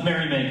 lots of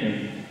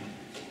merrymaking.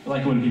 I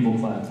like when people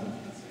clap.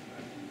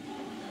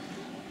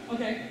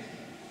 Okay.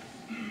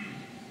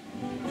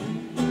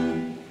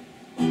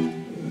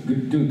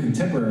 Do a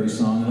contemporary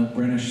song and let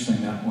Brennish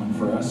sing that one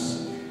for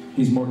us.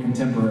 He's more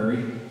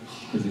contemporary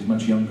because he's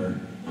much younger.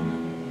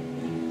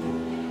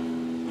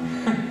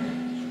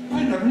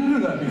 I never knew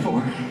that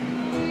before.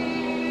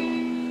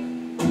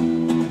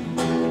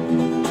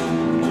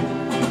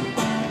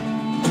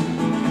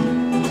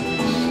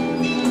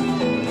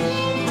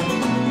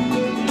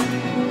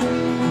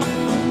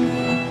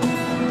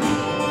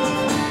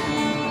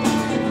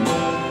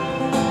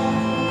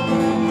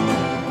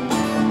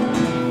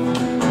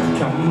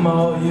 Come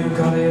all you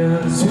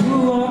colliers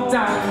who walk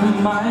down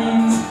the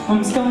mines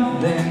from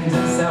Scotland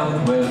to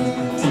South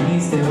Wales, tea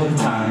still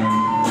time.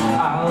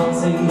 I'll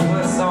sing you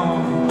a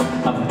song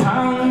of a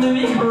pound of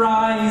each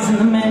rise and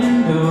the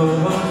men who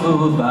are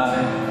fooled by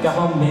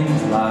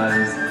government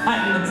lies.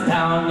 And it's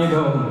down you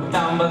go,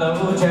 down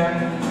below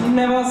Jack. You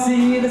never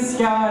see the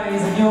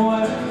skies and you're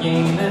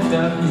working in a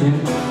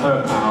dungeon for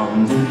a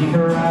pound of each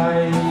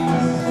rise.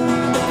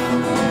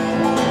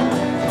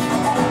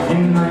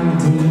 In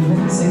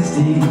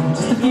 1960,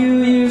 just a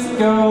few years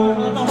ago,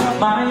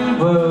 my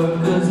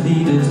workers'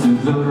 leaders to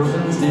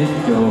Florence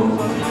did go,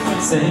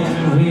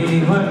 saying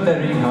we work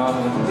very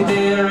hard with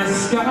their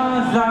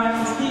scarred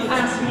lives,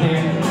 asking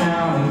him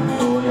now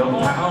for your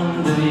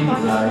pound of equal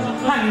life.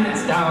 And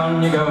it's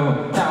down you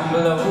go, down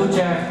below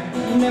Jack.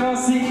 You never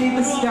see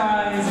the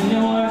skies and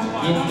you're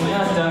working in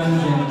a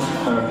dungeon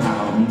for a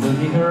pound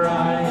of equal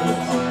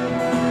rise.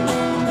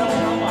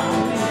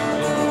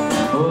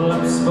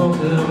 Up spoke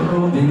the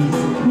Robin,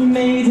 he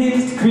made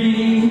his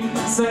decree,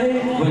 say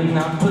when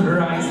output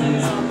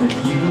rises,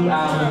 with you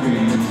I'll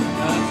agree.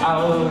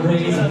 I'll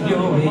raise up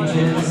your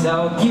wages,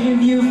 I'll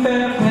give you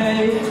fair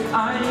pay.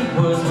 I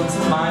was once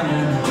a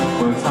miner,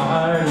 worked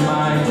hard in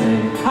my day.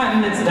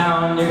 And it's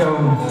down you go,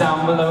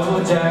 down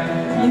below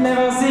Jack. You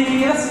never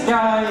see the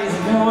skies,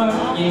 and you're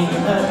working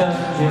in a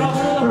dungeon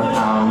for a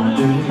pound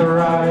of the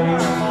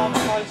rise.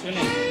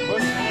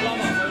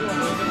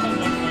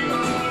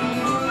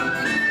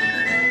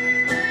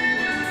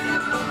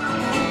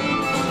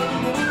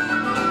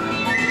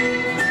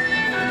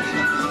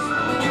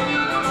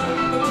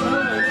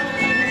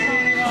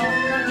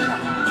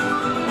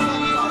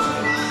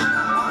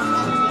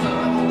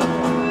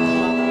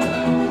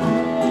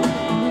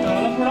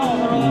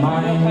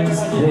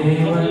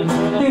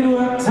 They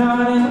worked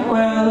hard and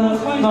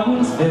well,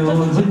 lungs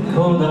filled with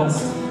coal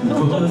dust, the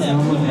bosom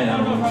of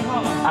hell.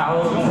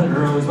 Output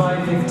rose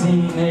by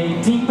 15,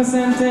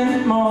 18%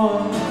 and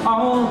more.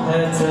 All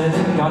heads had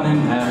and gone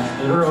and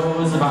past, it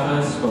rose about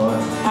a score.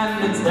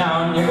 And it's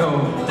down you go,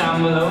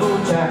 down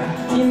below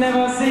Jack. You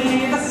never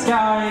see the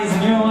skies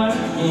and you're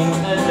working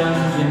in a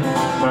dungeon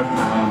for a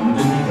pound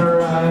of equal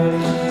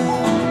rise.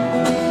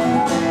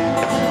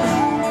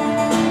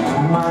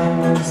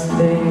 Miners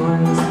they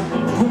went,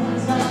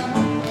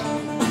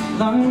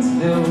 lungs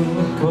filled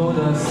with coal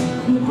dust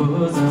in the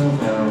bosom of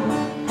hell.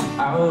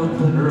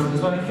 Output rose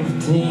by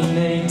 15,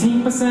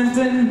 18%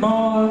 and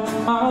more.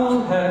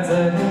 All heads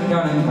had been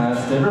gone and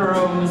past, it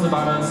rose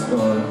about a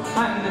score.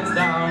 And it's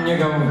down you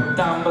go,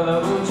 down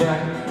below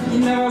Jack. You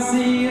never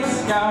see the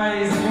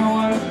skies and you're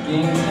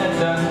working in a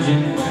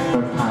dungeon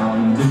for a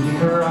pound of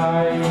equal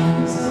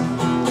rise.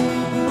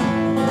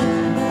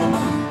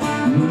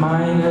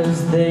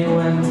 Miners they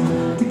went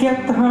to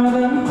get the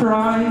hard-earned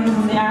prize,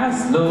 and they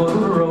asked Lord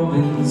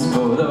Robins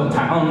for the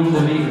pound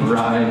of each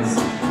rise.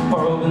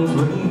 Robins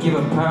wouldn't give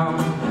a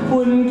pound,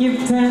 wouldn't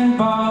give 10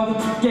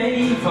 bob,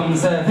 gave them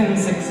 7,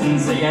 6 and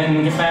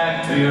saying get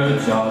back to your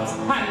jobs.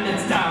 And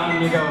it's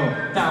down you go,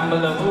 down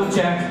below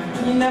Jack.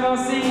 You never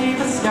see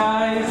the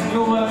skies and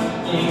you're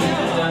working in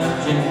a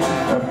dungeon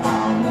for a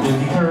pound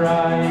of each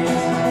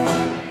rise.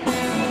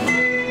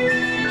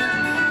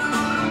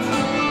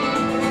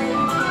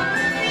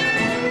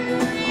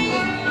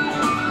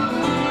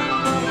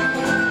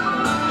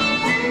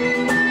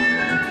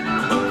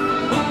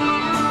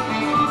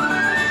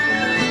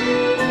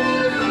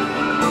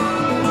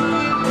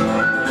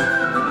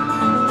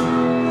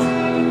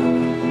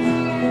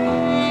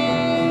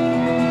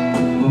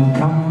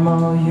 Come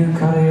all you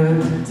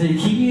colliers, take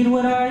heed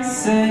what I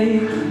say.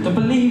 Don't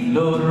believe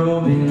Lord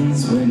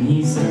Robins when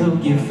he said he'll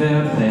give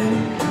fair pay.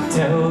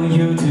 Tell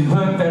you to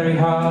work very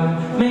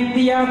hard, make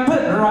the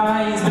output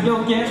rise, but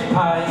you'll get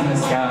pie in the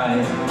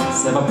sky.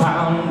 7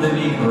 pound of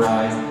equal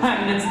rise.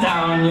 And it's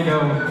down you go,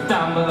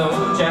 down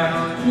below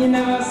Jack. You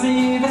never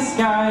see the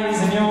skies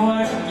and you're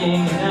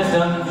working in a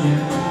dungeon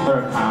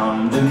for a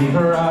pound of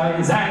equal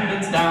rise. And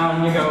it's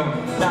down you go,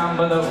 down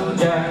below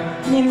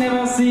Jack. You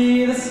never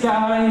see the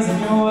skies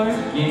and you're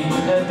working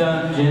in a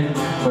dungeon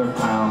for a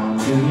pound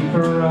of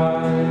equal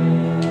rise.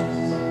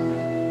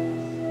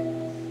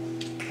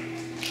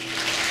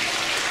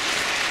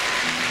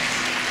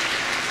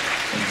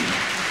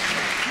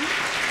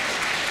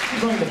 I'm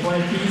going to play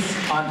a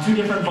piece on 2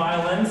 different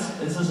violins.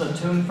 This is a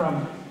tune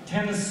from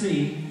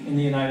Tennessee in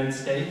the United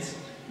States.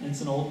 It's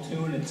an old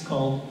tune. It's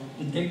called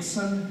the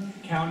Dickson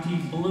County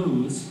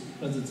Blues,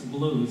 because it's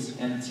blues,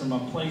 and it's from a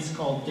place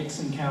called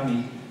Dickson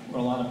County, where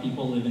a lot of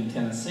people live in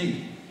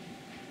Tennessee.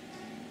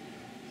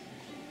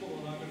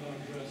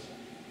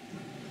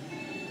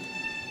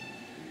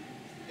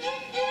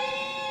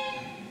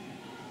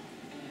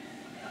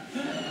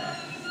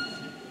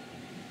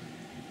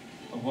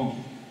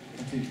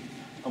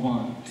 A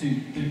one,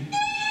 two, three.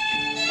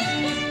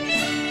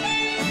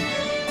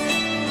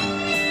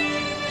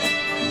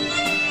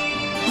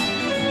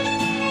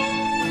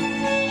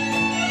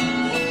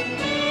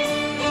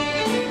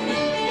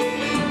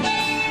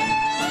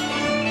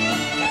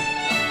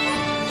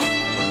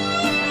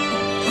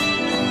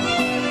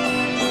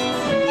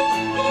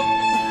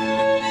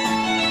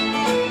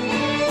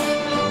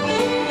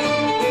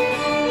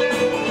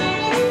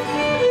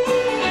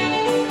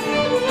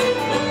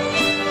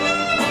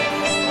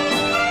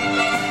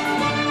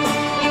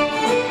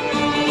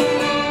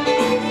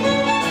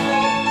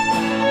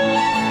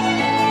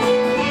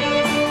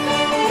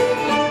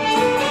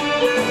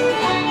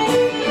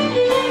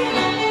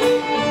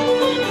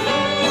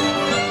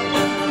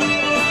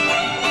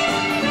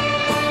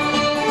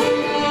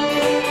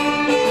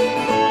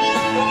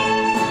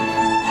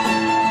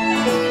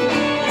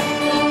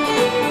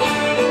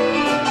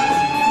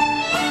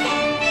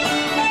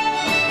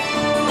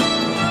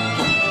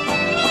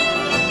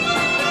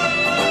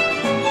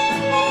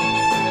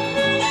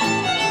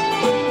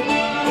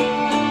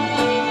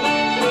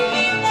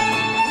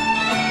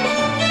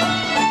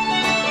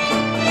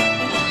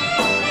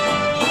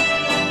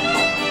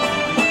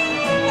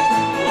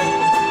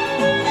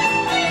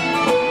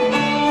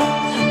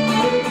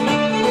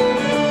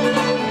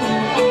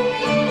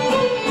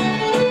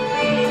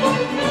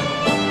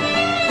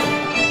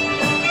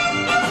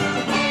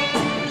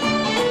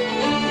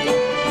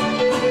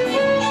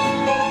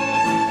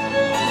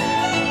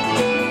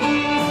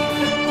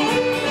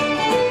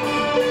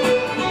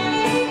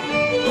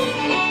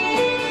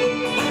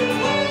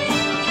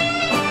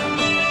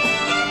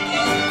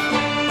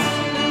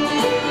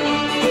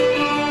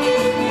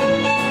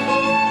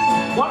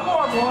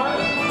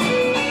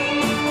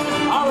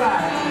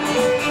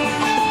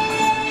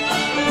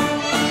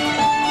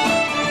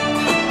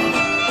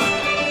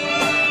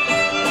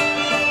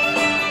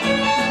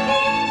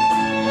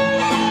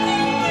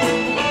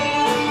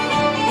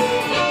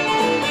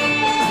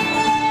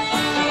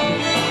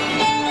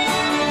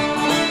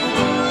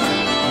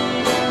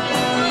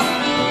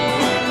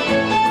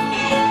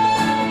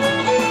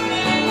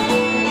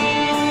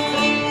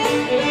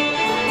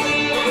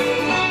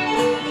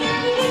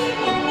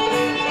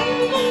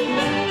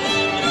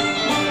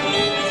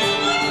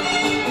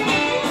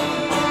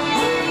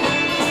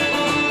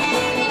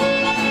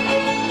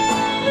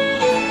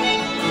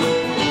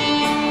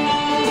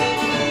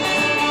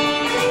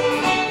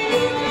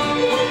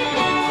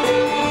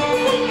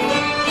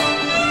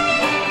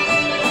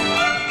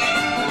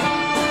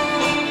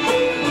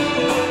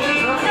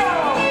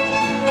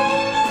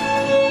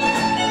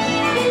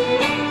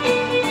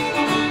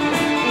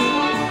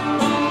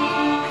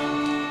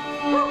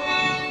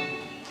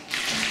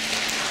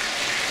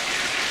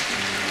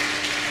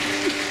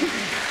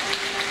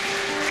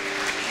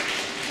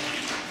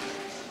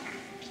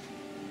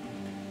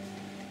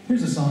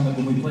 Here's a song that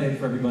when we play it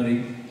for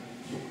everybody,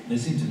 they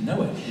seem to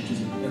know it,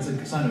 that's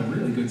a sign of a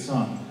really good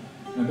song.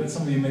 And I bet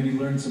some of you maybe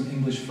learned some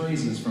English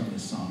phrases from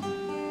this song,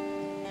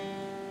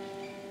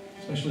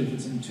 especially if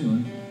it's in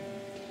tune.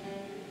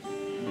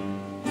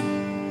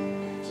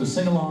 So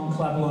sing along,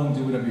 clap along,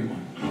 do whatever you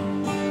want.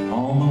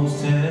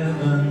 Almost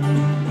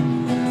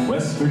heaven,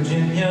 West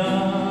Virginia,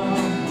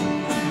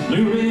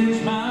 Blue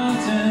Ridge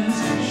Mountains,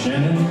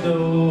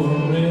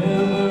 Shenandoah River.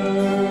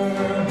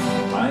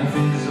 Life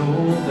is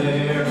old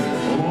there,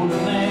 older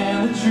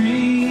than the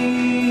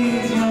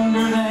trees,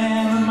 younger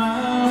than the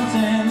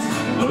mountains,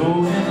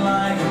 blowing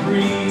like a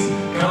breeze.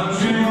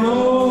 Country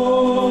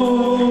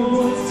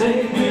roads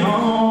take me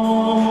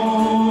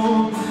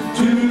home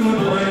to the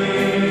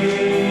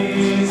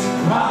place.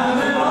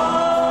 Driving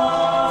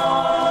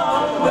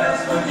on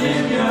West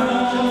Virginia,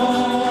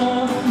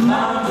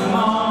 Mountain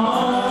Mama,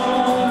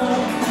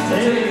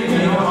 take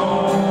me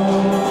home.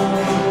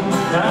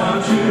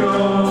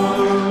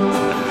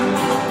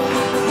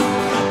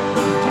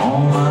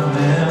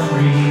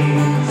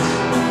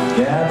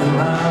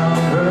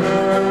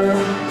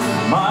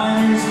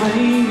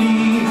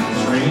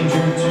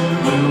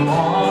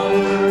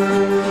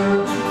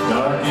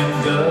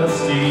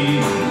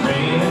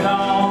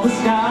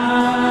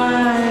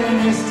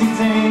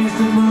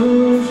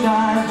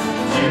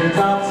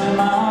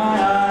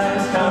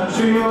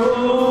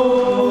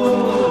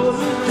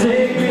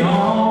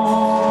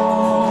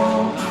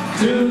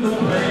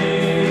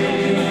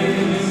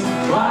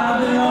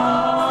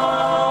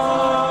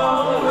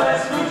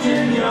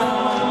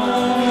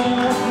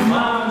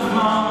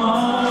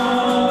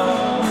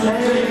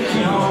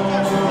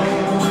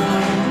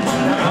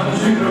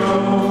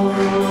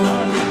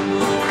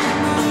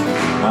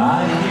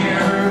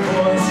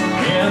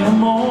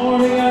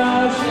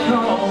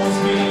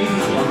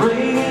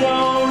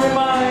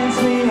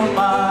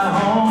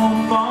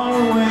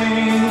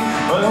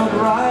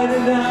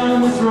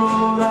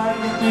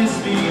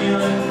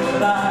 feeling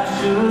that I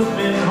should have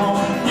been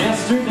home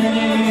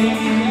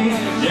yesterday.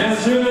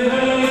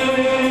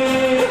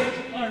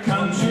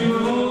 Country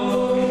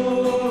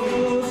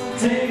roads,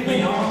 take me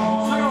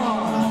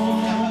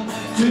home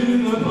to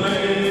the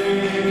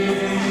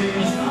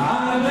place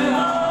I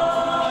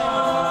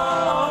belong,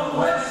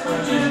 West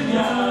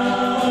Virginia.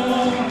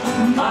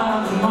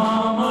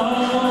 Mama,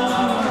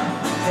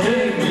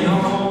 take me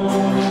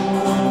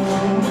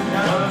home,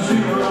 country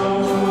road.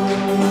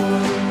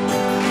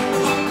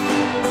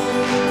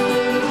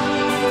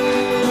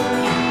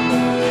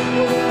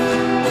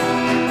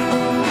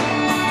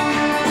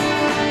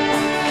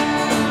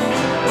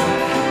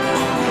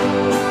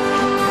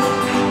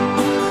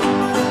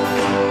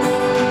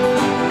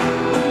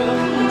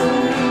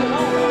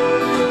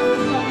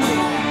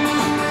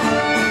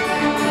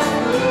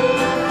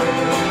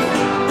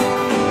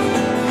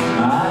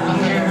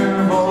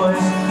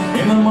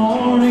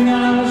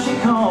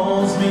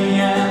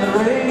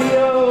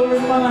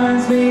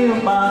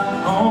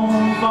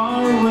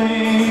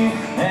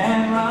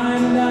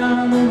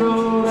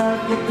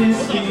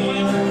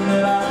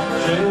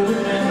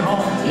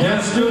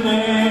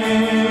 Yesterday,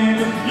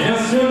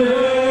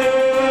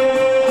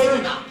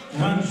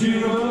 country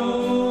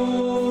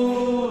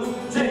road,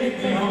 take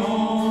me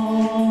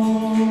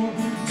home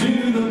to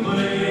the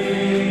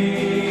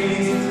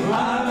place I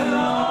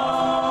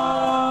belong,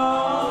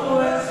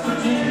 West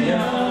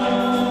Virginia.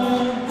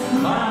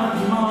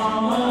 Mama,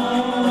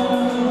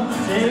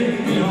 take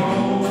me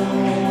home,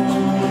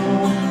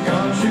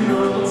 country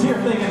road. Let's hear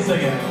if they can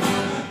sing it.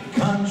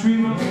 Country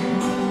road.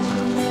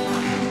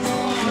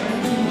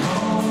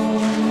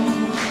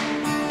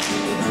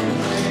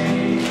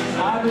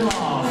 I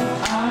belong,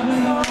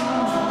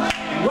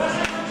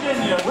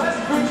 West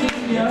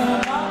Virginia,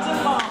 mountain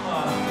mama,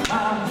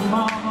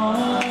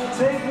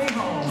 take me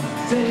home,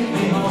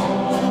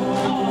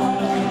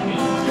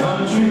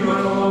 country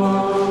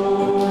road,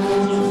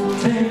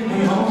 take me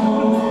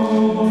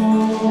home,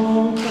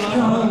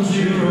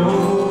 country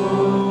road.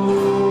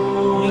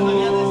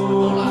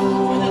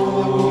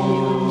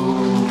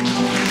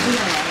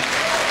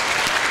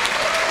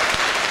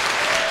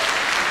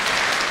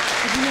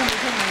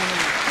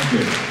 Thank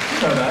you.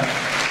 You know that.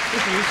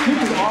 We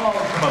can all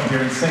come up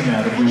here and sing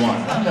that if we want.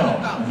 I know.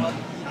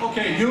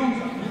 Okay, you.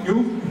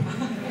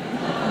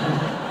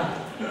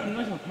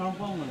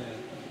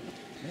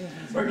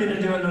 We're going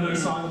to do another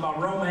song about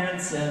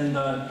romance and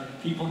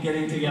people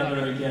getting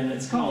together again.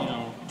 It's called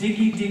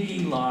Diggy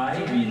Diggy Lie,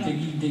 or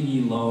Diggy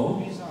Diggy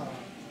Low.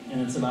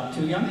 And it's about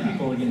two young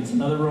people again. It's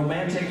another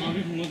romantic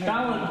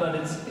ballad, but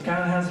it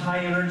kind of has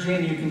high energy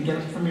and you can get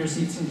up from your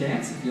seats and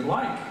dance if you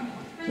like.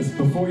 Just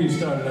before you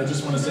started, I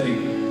just want to say,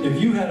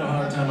 if you had a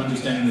hard time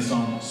understanding the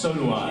song, so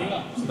do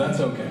I. So that's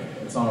okay.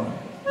 It's all right.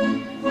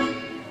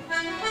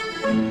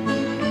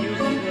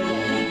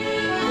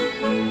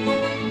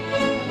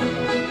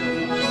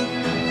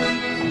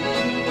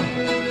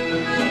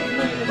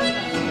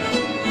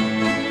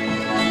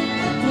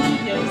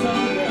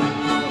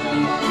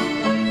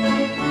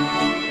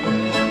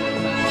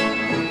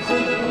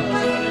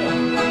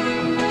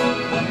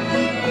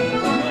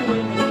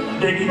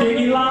 Diggy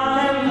diggy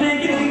line,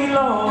 diggy diggy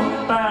low,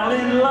 fell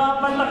in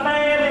love and I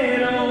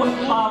faded away.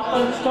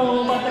 Papa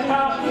stole but the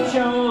coffee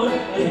show.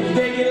 Diggy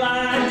diggy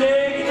line,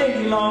 diggy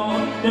diggy low,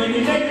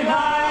 diggy diggy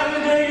line,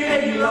 diggy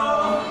diggy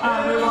low.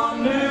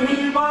 Everyone knew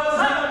he was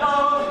a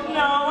bow,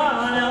 no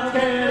one else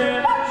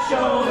cared at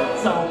show.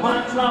 So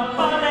much love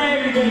for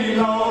diggy diggy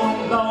low,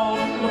 low.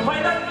 Play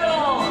that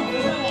fiddle.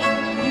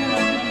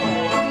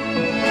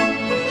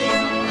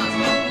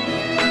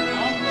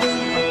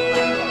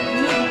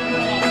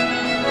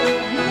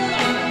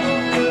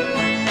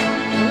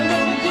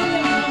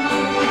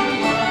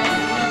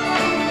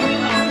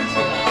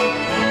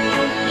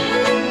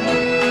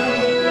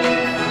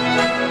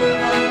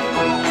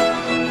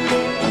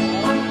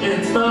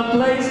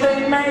 Place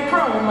they make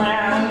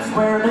romance,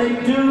 where they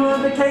do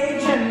the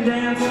Cajun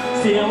dance,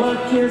 steal a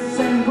kiss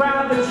and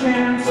grab a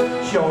chance,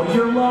 show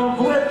your love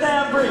with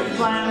every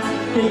glance.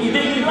 Diggy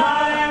diggy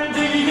line,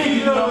 diggy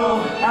diggy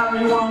low,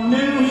 everyone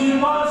knew he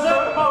was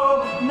a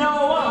beau,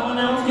 no one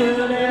else could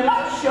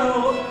ever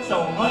show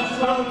so much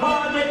love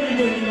for diggy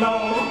diggy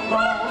low,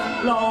 low,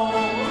 low.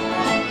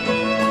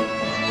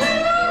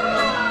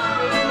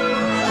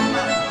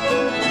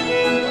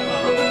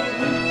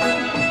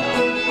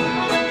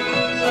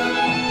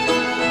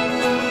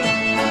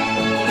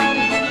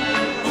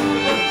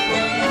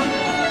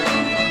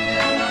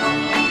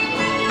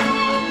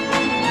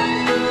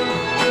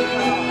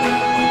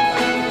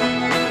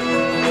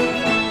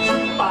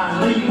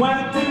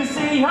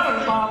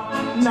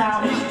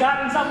 Now he's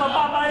got himself a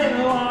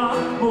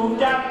papa-in-law,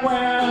 moved out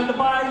where the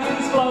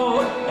bayous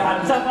flow, got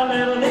himself a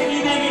little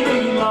diggy diggy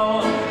diggy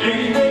low,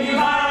 diggy diggy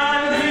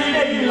line, diggy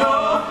diggy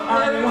low.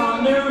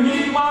 Everyone knew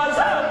he was a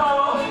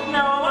beau,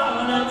 no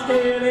one else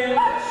cared in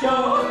that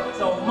show.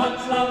 So much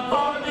love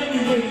for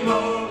diggy diggy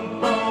low,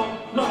 low,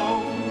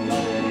 low.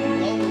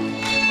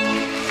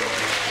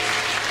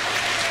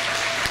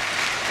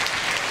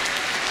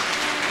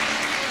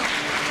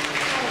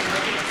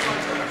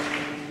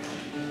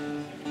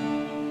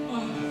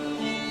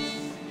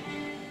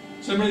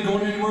 anybody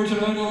going anywhere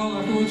tonight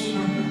afterwards?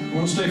 Or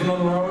want to stay for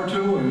another hour or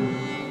two? Or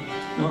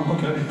no?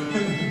 Okay.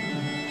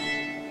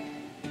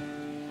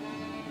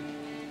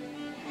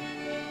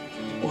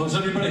 Well, is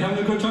everybody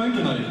having a good time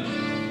tonight?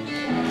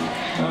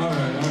 All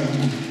right.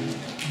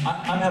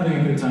 I'm having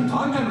a good time too.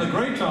 I'm having a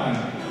great time.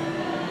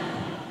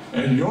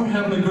 And you're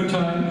having a good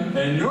time.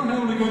 And you're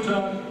having a good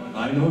time.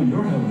 I know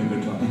you're having a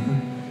good time.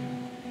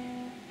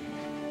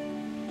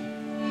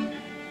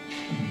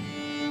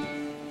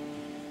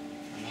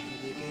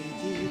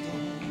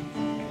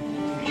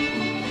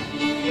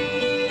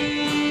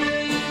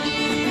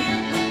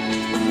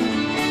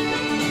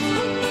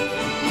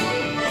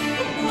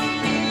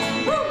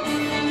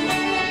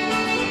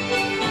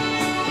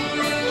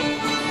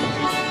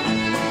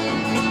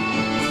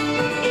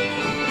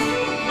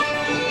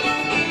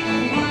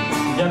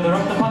 Gather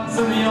up the pots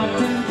and the old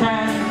tin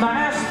can,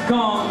 mash the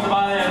corn, the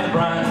barley and the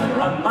bran.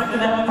 Run like the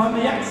devil from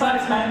the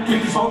excise man,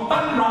 keep the smoke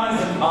and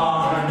rising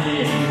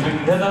Barney. Swing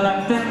to the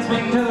left and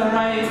swing to the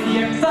right, the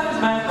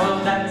excise man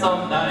will dance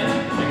all night.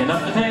 Picking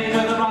up the tape to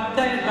the rock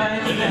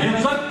daylight, in the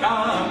hills of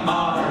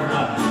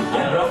Connemara.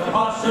 Gather up the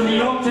pots and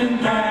the old tin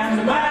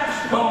can,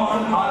 mash the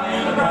corn, the barley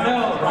and the bran.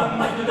 Run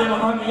like the devil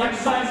from the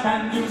excise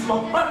man, keep the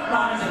smoke and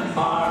rising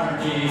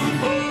Barney.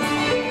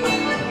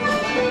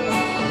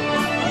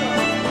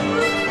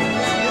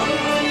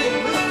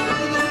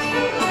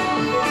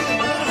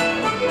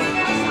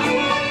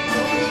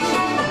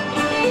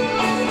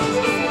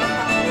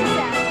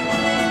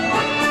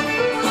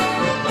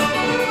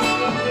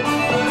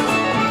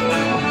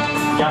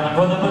 Gather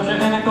for the butcher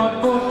in a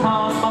good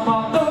town, my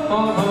father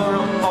for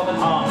room for the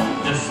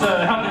town. Just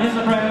help me his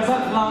prayers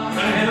along,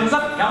 the hills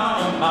of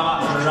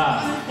Connemara.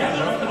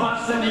 Gather up the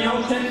pots and the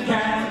old tin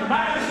can,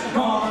 mash the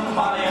corn, the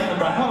barley and the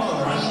bran.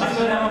 Run like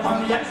the devil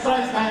from the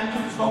excise man,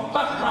 keep the smoke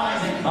but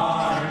rising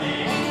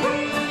Barney.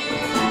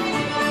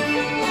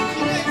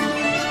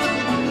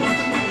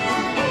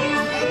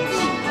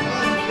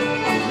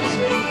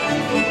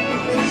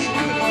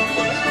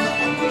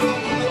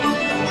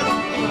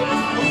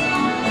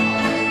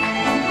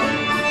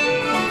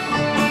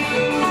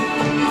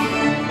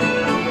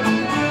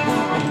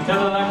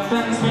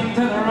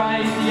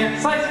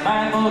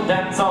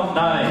 Dance all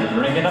night,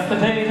 ringing up the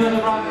day to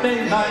the rock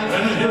daylight,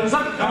 in the hills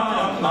of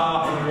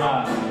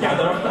Connemara.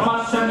 Gather up the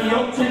pots and the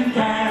old tin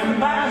can,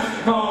 mash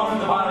the corn,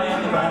 the barley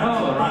and the bran.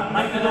 Oh, run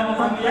like the devil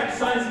from the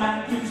excise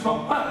man, keep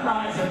smoke but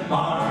rising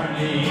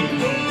Barney.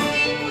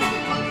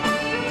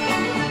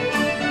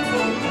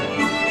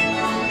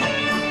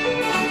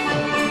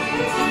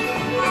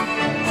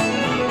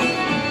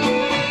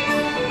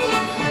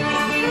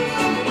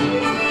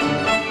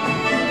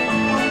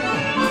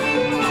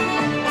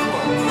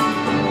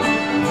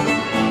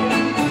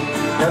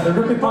 The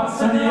ripping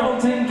pots and the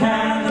old tin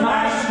can, the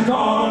mash, the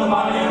corn, the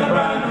barley and the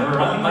bran.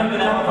 Run like the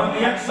devil from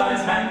the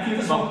excise man, keep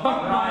the smoke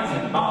but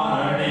rising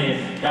Barney.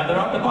 Gather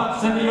up the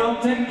pots and the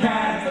old tin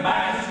cans, the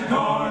mash, the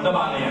corn, the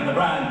barley and the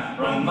bran.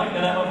 Run like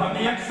the devil from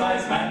the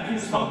excise man,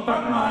 keep the smoke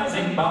but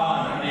rising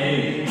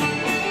Barney.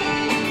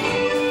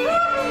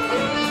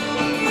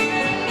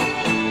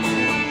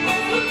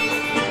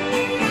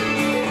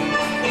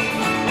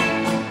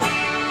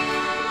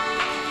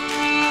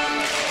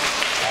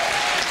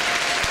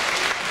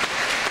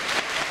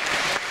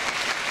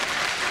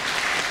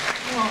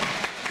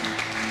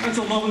 That's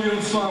a lovely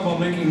little song about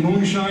making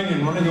moonshine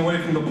and running away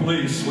from the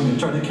police when they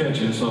try to catch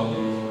you, so.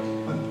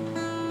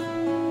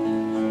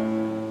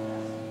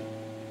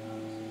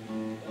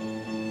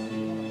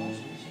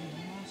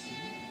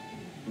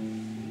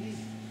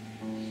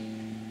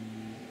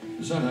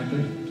 Is that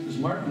acting? Is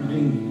Martin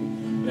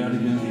being bad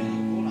again?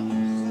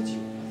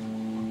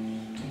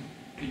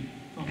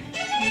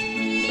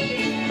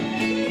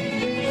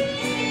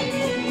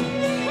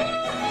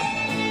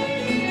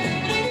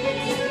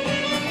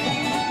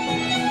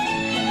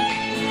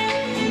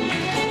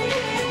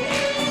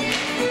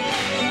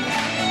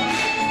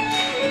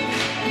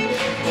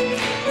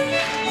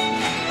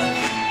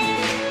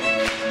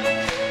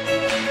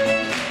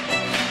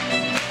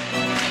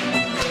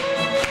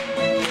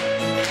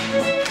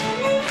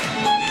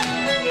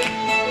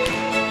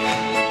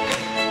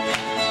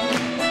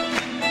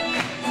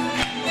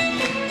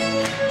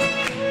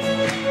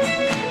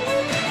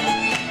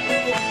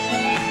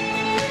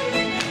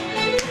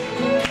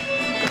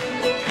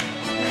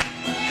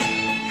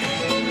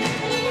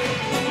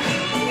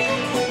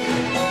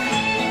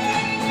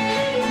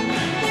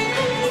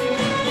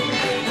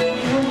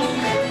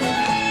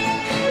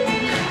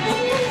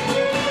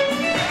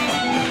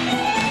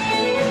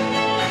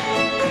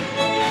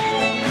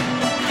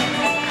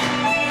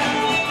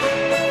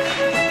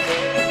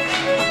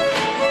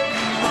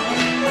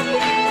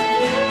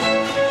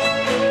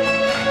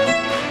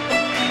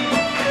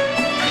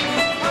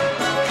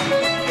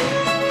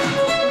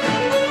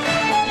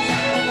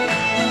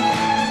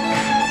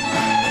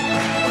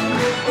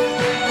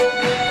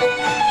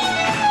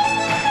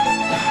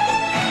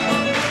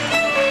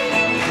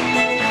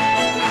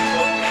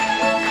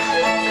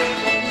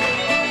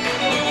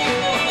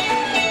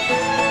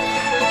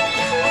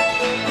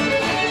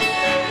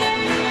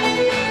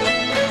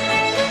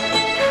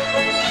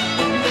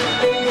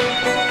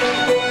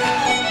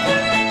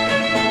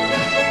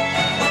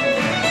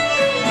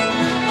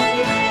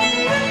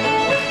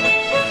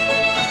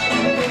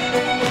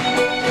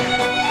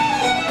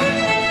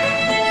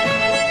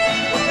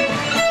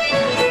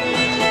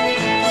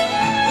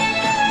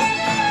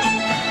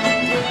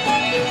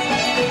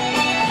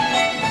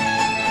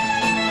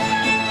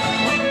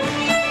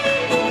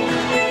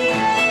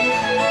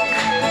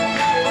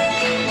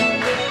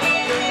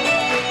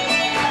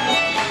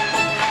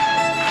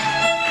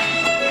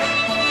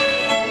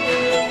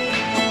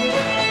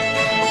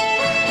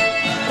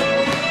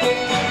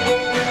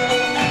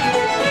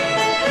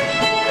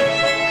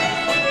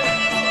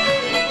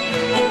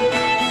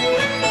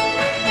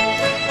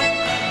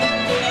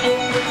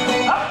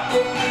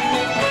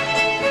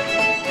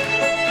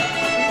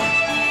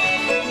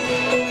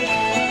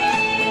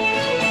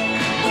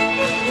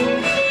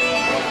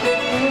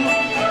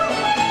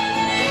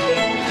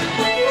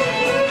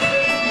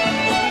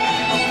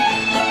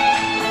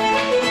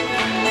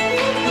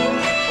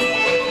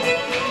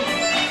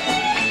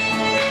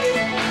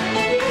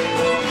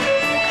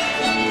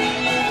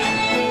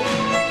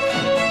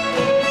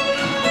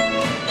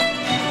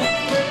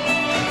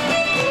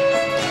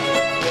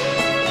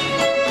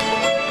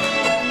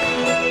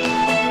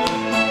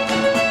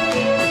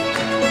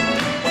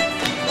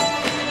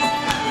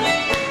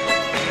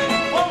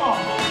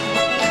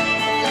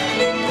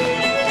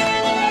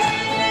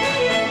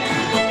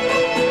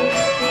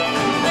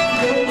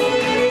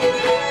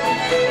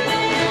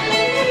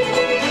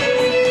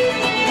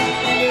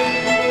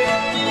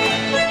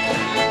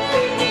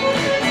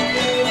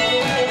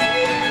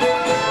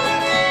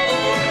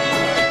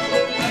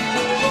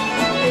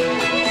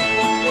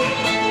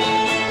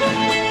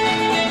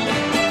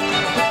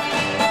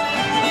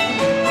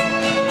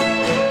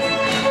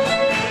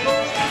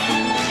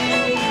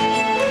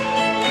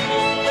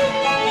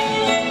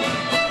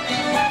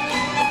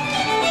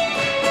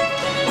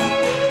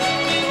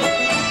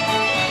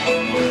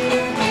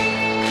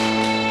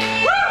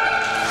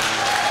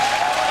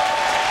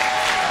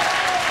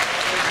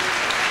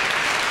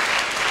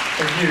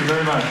 Thank you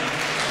very much.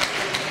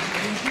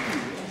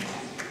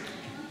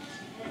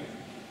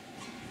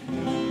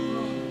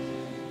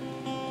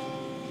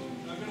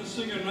 I'm going to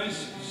sing a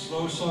nice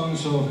slow song,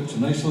 so it's a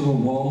nice little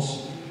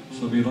waltz.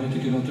 So if you'd like to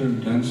get out there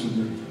and dance with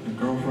your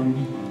girlfriend,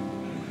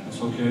 that's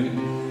okay.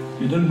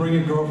 If you didn't bring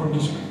your girlfriend,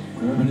 just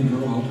grab any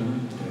girl out there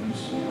and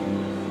dance.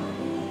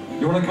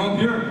 You want to come up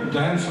here and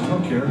dance? I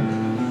don't care.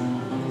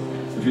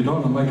 If you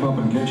don't, I might come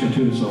up and get you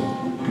too, so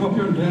come up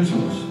here and dance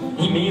with us.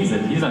 He means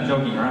it. He's not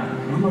joking around.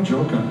 I'm not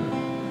joking.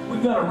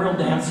 We've got a real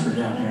dancer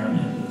down here on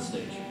the end of the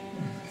stage.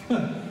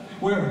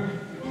 Where?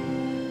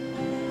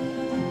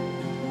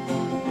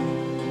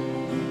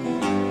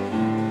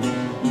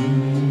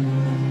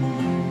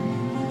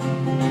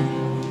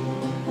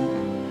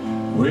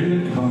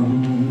 We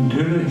come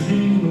to the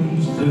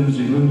heathens,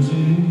 Lindsay,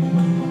 Lindsay.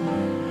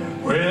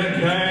 We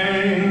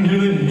came to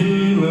the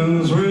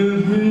heathens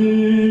with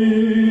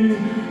me.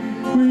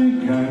 We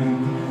came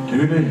to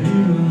the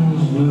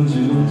heathens,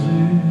 Lindsay,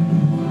 Lindsay.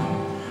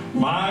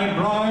 My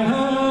bride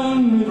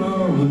and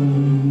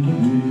darling to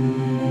be.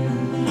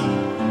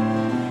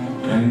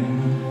 Came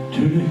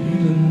to the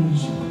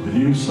heathens with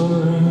you,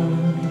 sir.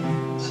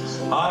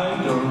 I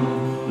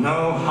don't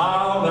know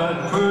how that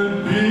could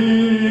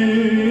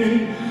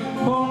be,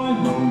 for I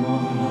know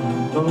not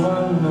the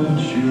land that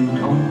you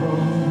come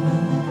from,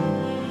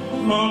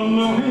 not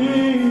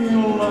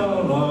knowing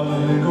love I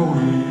go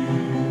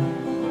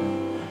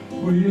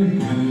we came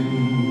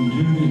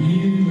to the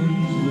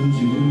heathens,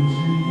 Lindsay,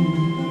 Lindsay.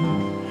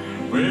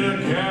 We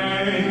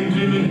came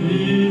to the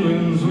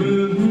heathens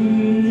with me.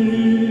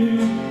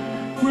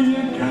 We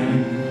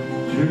came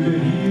to the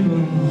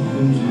heathens,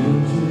 Lindsay,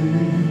 Lindsay.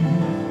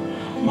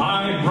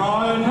 My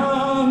bride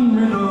and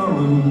my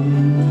darling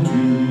to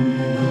be.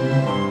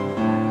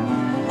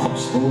 Up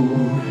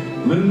spoke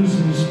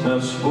Lindsay's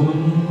best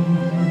woman,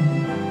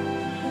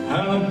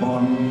 and a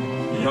bonny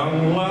young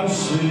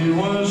lassie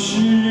was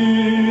she.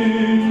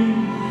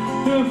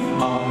 If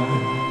I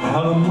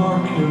had a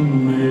mark in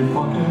my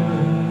pocket,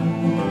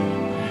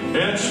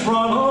 it's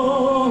brought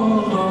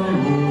all I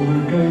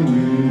would gain.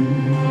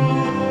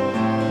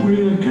 We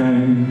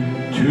came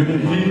to the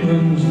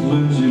heathens,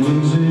 Lindsay,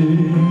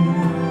 Lindsay.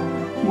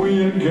 We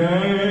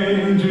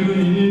came to the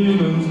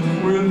heathens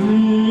with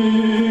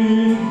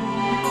me.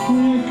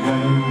 We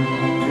came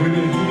to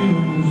the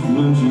heathens,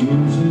 Lindsay,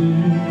 Lindsay.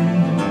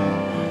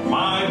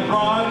 My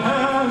bride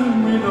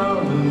and me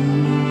darling.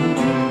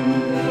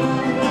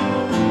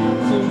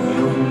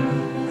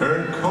 Her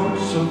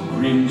coats of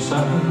green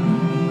satin,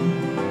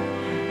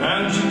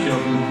 and she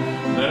killed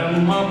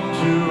them up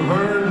to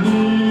her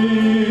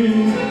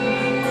knee,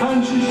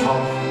 and she's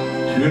off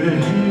to the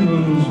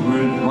heathens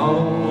with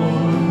Ronald,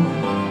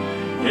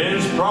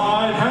 his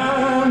bride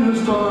and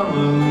his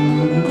darling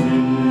to be.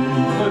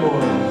 Hey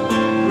boys,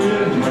 we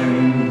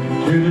came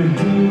to the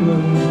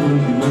heathens,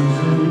 Lindsay,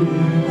 Lindsay.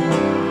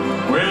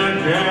 We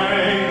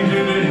came to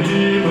the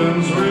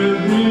heathens with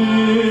me.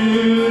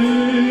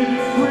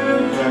 We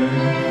came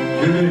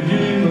to the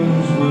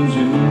heathens,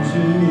 Lindsay,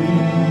 Lindsay.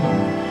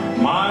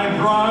 My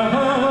bride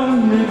and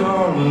me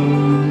darling.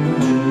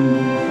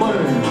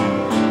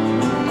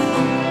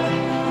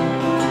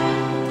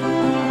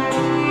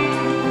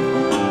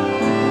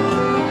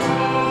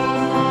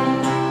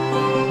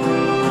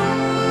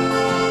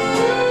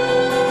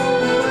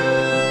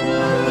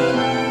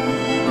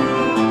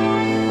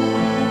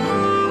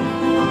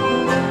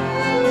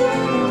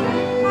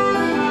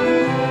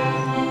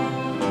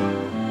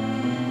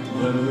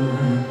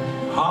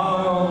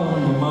 High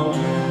on the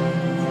mountain,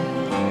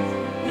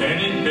 and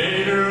it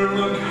made her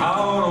look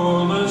out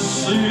over the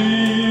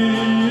sea.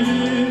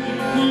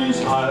 These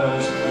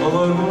eyes of a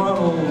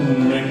Ronald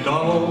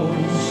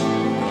McDonald's,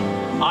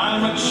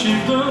 I'm a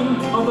chieftain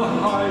of the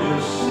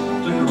highest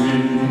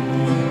degree.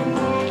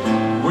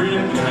 We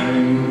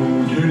came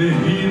to the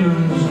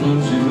heathens,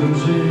 Lindsay,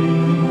 Lindsay.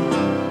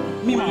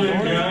 We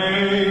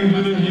came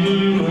to the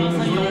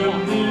heathens with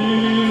me.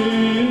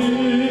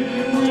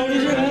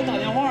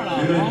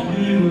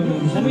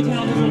 我没听到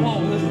他说话，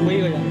我再回一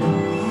个人。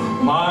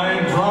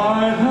 My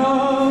bride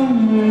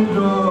and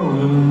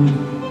darling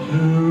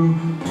to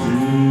be.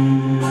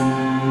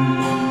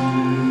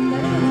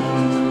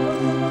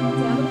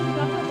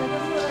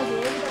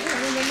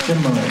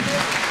 Timberlake.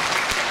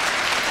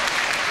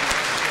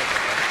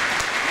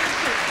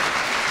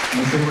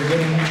 Okay, we're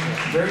getting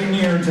very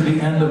near to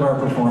the end of our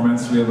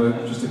performance. We have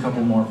just a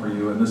couple more for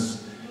you, and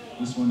this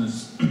one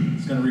is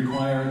going to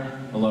require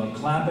a lot of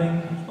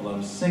clapping, a lot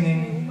of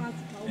singing,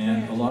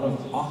 and a lot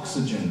of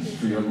oxygen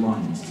for your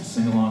lungs to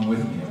sing along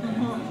with me,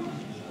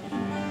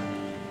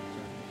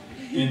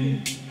 okay?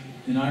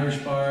 In Irish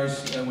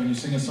bars, when you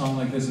sing a song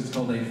like this, it's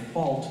called a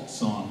fault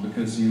song,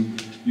 because you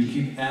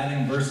keep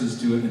adding verses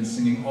to it and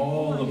singing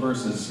all the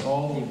verses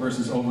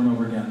over and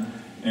over again.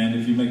 And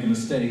if you make a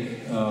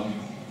mistake,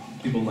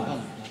 people laugh.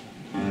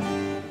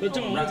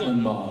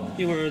 Rattling Bog.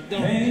 Hey,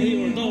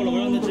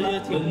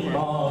 Rattling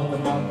Bog,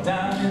 about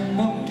down in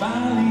the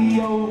valley,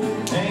 oh.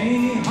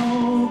 Hey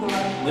ho, the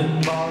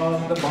Rattling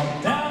Bog,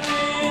 about down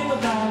in the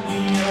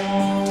valley,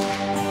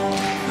 oh.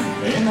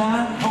 In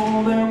that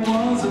hole there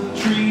was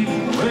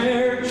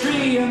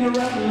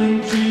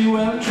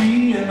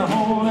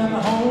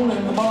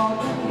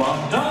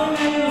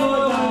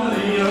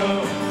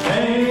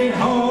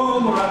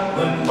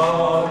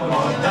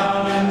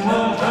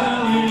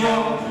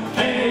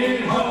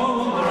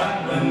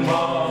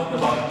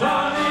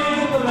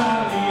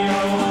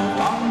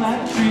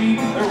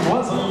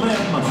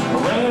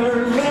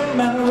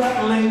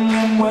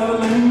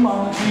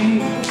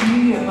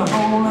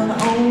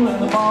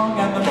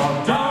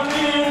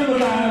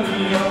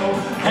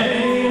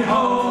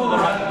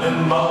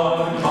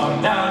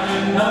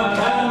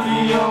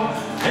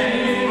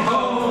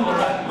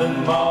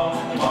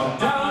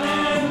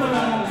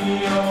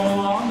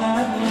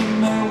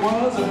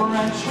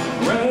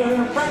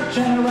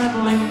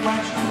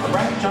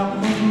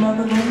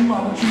the limb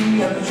on the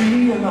tree, and the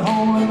tree, and the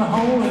hole, and the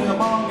hole, and the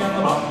bog, and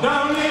the bog.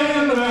 Down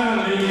in the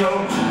valley,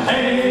 oh,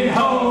 hey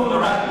ho, the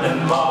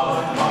rattling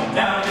bog, bog.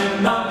 Down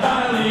in the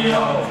valley,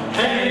 oh,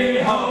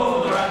 hey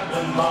ho, the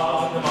rattling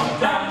bog, bog.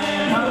 Down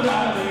in the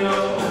valley,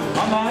 oh.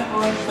 On that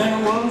branch there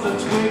was a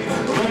twig, a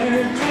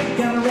rare twig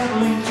and a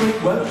rattling twig.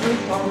 Well, a twig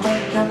on the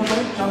branch and the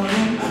branch on the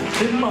limb,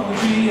 limb on the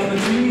tree, and the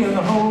tree, and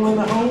the hole, and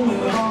the hole,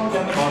 and the bog,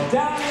 and the bog.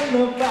 Down in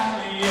the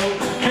valley, oh,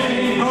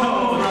 hey ho,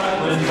 the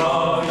rattling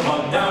bog,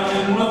 bog. Down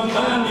in the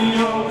valley,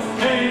 oh,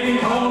 hey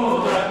ho,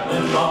 the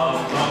rattling bog,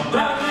 bog.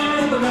 Down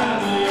in the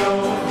valley,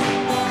 oh.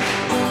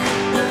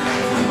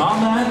 On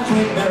that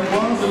twig there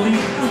was a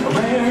leaf, a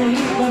rare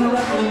leaf and a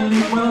rattling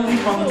leaf. Well, a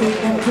leaf on the twig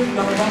and a twig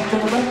on the branch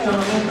and a branch on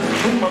the limb,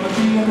 limb on the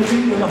tree, and the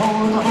tree, and the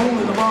hole, and the hole,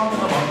 and the bog,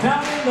 and the bog.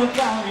 Down in the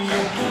valley,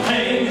 oh,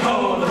 hey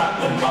ho, the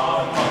rattling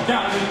bog, bog.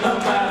 Down in the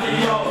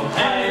valley, oh,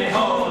 hey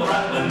ho, the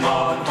rattling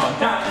bog, bog.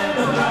 Down in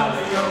the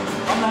valley,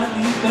 oh. On that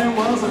leaf there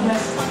was a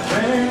nest,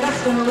 rare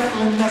nest and a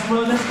rattling nest.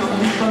 Well, a nest on the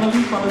leaf, on the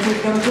leaf, on the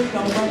twig, and a twig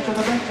on the branch and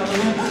the branch on the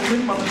limb,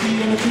 limb on the tree,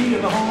 and the tree,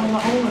 and the hole, and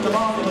the hole, and the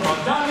bog, and the bog.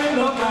 Down in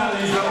the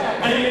valley, oh,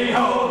 hey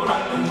ho, the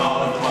rattling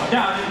bog, bog.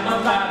 Down in the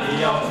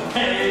valley, oh,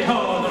 hey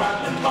ho, the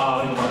rattling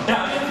bog, bog.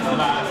 Down in the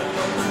valley.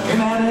 In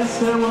that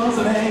nest there was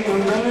an egg, a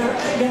rare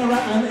egg and a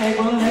rattling egg.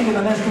 Well, an egg in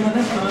the nest, and the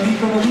nest, and the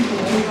leaf, and the leaf, and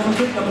the twig, and the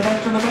twig, and the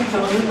branch, and the branch,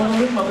 and the limb, and the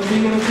limb, on the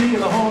tree, and the tree,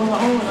 and the hole, and the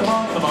hole, and the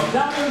bog, and the bog.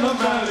 Down in the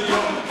valley,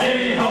 oh,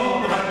 hey ho,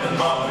 the rattling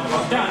bog,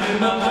 bog. Down in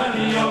the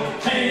valley, oh,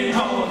 hey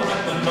ho, the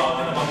rattling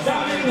bog, and the bog.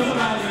 Down in the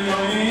valley,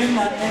 oh. In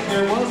that egg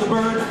there was a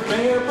bird,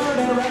 rare bird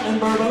and a rattling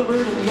bird. Well, a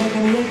bird and the egg,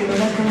 and the egg, and the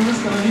nest, and the nest,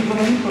 and the leaf, and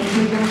the leaf, and the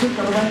twig, and the twig,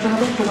 and the branch, and the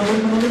branch, and the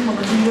limb, and the limb, on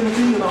the tree, and the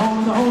tree, and the hole,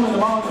 and the hole, and the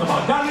bog, and the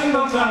bog. Down in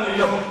the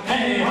valley, oh,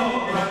 hey ho,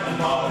 the rattling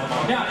bog,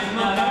 bog. Down in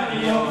the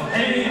valley, oh,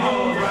 hey ho,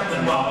 the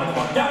rattling bog,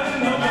 bog. Down in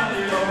the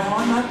valley, oh.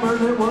 On that bird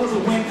there was a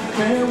wing,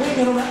 rare wing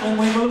and a rattling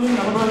wing. Well, a wing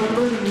on the bird, and the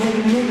bird, and the egg,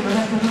 and the egg, and the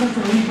nest, and the nest,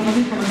 and the leaf, and the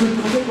leaf, and the twig,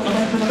 and the twig, and the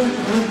branch, and the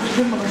branch, and the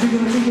limb, on the tree,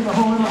 and the tree, and the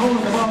hole, and the hole,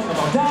 and the bog, and the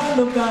bog. Down in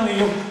the valley,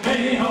 oh,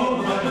 hey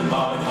ho, the rattling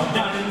bog, bog.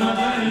 Down in the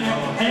valley,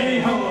 oh, hey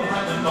ho, the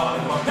rattling bog,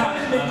 bog. Down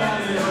in the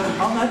valley,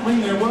 oh. On that wing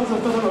there was a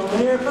feather, a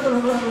rare feather,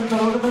 and a rattling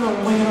feather, a feather,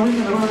 and a wing, and a ring,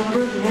 and a bird, and a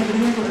bird, and the egg, and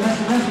the egg, and the nest,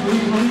 and the nest, and the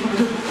leaf, and the leaf, and the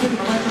twig, and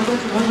the branch, and the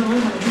branch, and the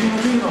limb, and the tree, and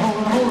the tree, and the hole,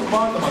 and the hole, and the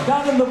bog, and the bog.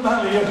 Down in the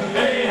valley, oh,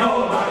 hey ho,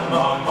 the rattling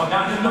bog, bog.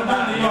 Down in the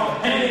valley, oh,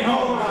 hey ho,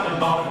 the rattling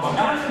bog, bog.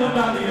 Down in the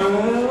valley, oh.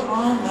 Well,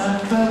 on that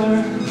feather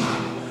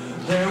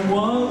there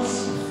was,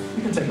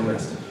 you can take a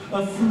rest, a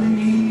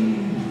flea,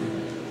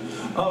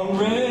 a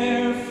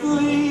rare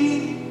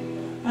flea,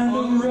 and a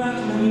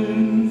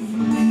rattling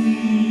flea.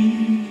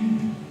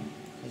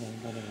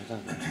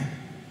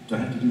 Do I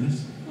have to do this?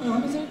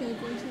 Okay.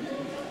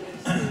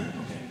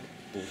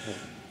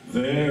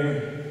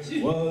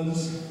 There was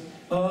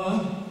a...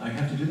 I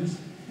have to do this?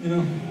 You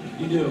know,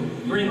 you do.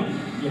 Green light.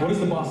 What does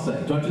the boss say?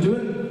 Do I have to do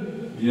it?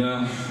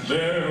 Yeah.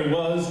 There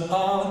was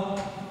a...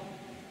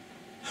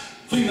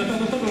 Flea, the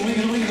feather, feather, wing,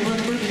 and a wing, and a bird,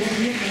 the egg,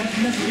 the egg, the nest,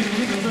 the nest, the leaf, the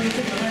leaf, the bird, the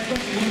chicken, the branch, the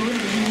tree, the ring,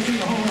 the tree, the tree,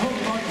 the hole, the hole,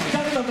 the bog.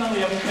 Down in the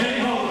valley, oh, hey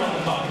ho, the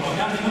rattling bog, bog.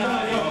 Down in the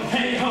valley, oh,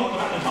 hey ho, the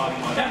rattling bog,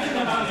 bog. Down in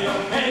the valley, oh,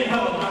 hey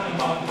ho, the rattling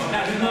bog, bog.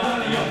 Down in the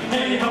valley, oh,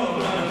 hey ho, the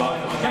rattling bog,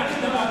 bog. Down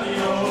in the valley,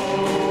 oh.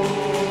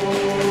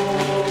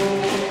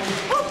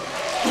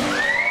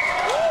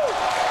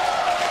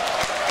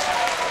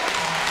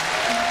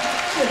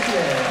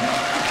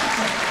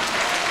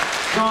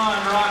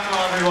 John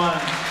Rockwell, everyone.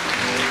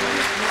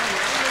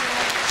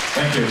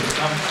 Thank you.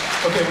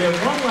 Okay, we have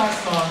one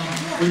last song.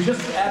 We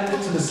just added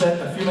it to the set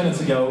a few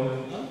minutes ago.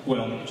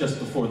 Well, just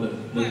before the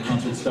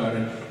concert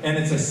started. And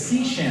it's a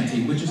sea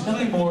shanty, which is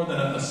nothing more than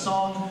a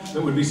song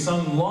that would be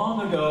sung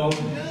long ago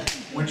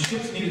when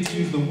ships needed to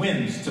use the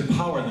wind to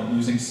power them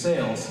using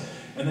sails.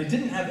 And they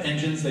didn't have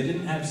engines, they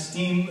didn't have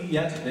steam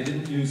yet, they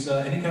didn't use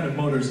any kind of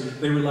motors.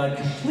 They relied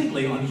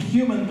completely on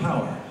human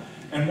power.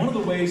 And one of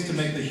the ways to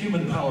make the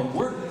human power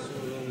work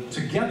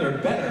together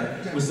better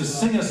was to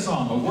sing a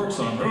song, a work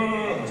song.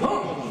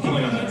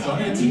 Pulling on that. So I'm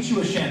going to teach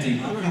you a shanty.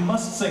 You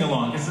must sing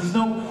along, because there's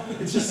no,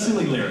 it's just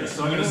silly lyrics.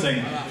 So I'm going to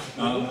sing,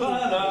 and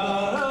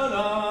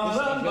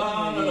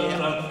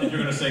you're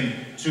going to sing,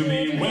 to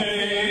me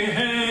way,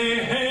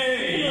 hey,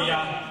 hey,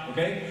 ya.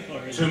 Okay?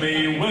 To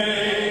me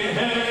way,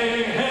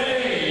 hey,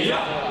 hey,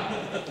 ya.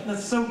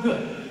 That's so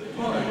good.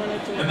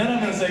 And then I'm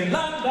going to sing,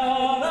 la,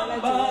 da, da,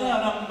 ba,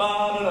 da,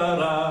 ba, da,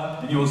 da.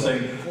 And you will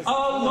sing, a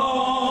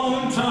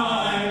long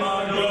time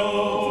ago.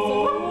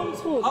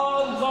 A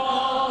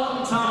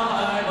long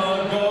time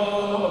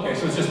ago. Okay,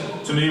 so it's just,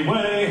 to me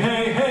way,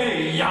 hey,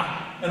 hey, ya.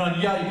 And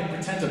on ya, you can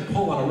pretend to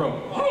pull on a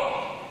rope.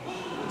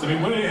 To me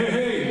way, hey,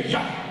 hey,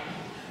 ya.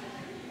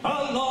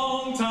 A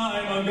long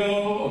time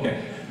ago.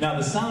 Okay, now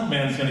the sound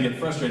man's going to get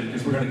frustrated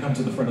because we're going to come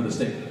to the front of the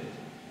stage.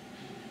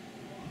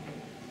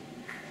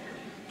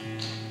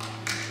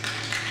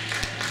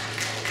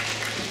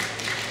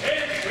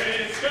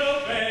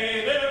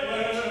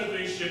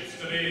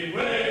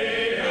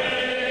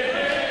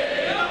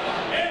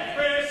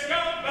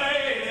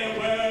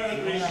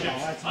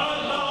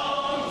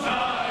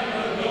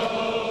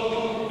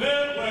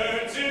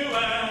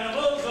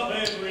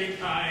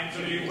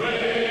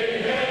 Way,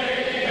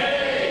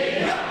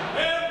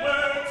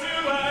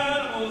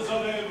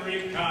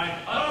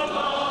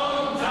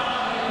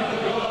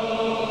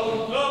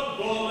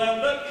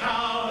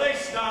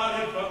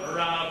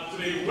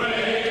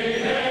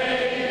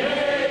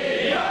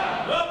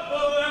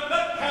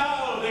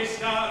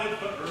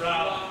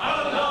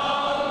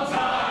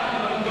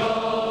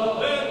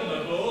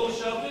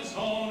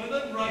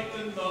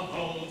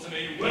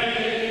 me, way,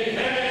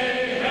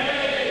 hey,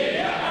 hey,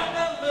 yeah. And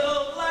the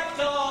little black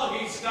dog,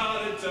 he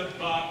started to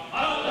bark a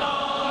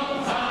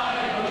long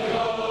time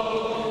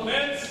ago.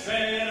 Then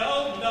said,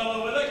 oh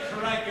no, with a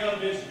crack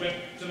of his whip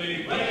to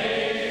me,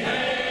 way,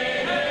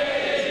 hey,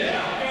 hey,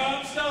 yeah.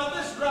 Come start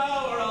this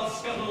row or I'll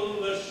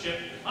scuttle the ship.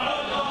 A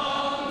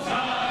long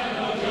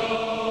time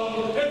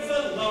ago. It's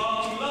a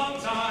long, long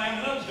time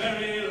and a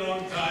very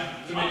long time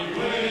to me,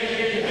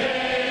 way,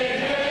 hey,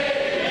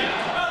 hey,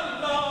 yeah.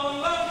 A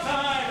long, long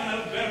time and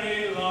a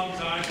very long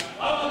time.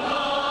 A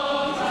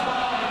long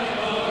time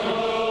ago.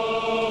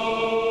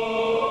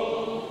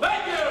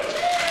 Thank you!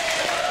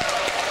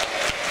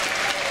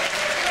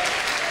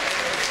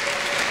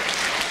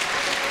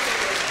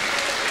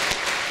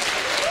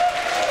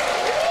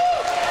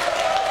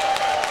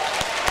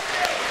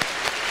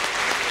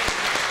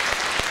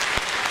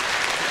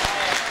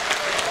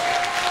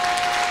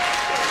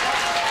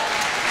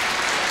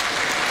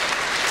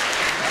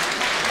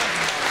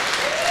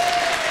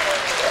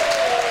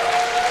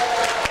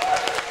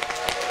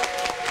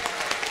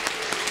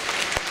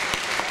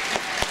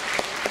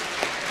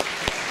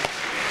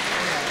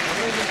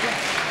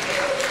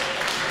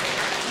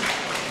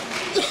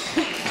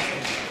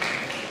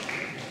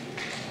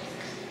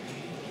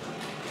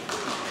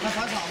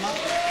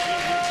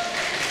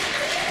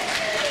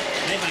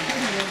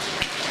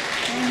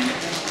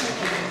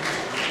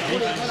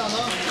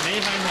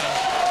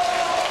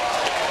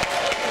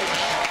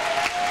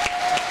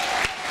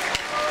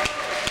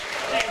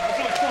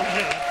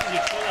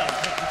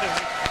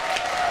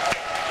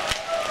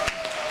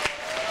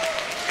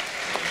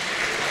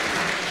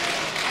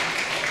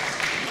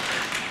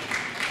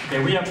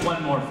 Okay, we have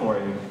one more for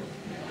you.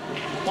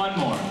 One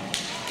more.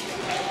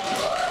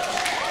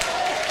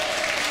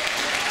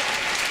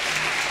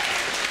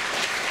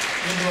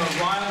 Into a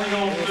wily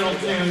old fiddle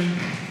tune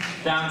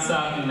down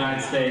south in the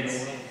United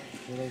States.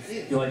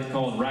 You like to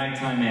call it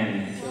Ragtime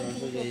Annie.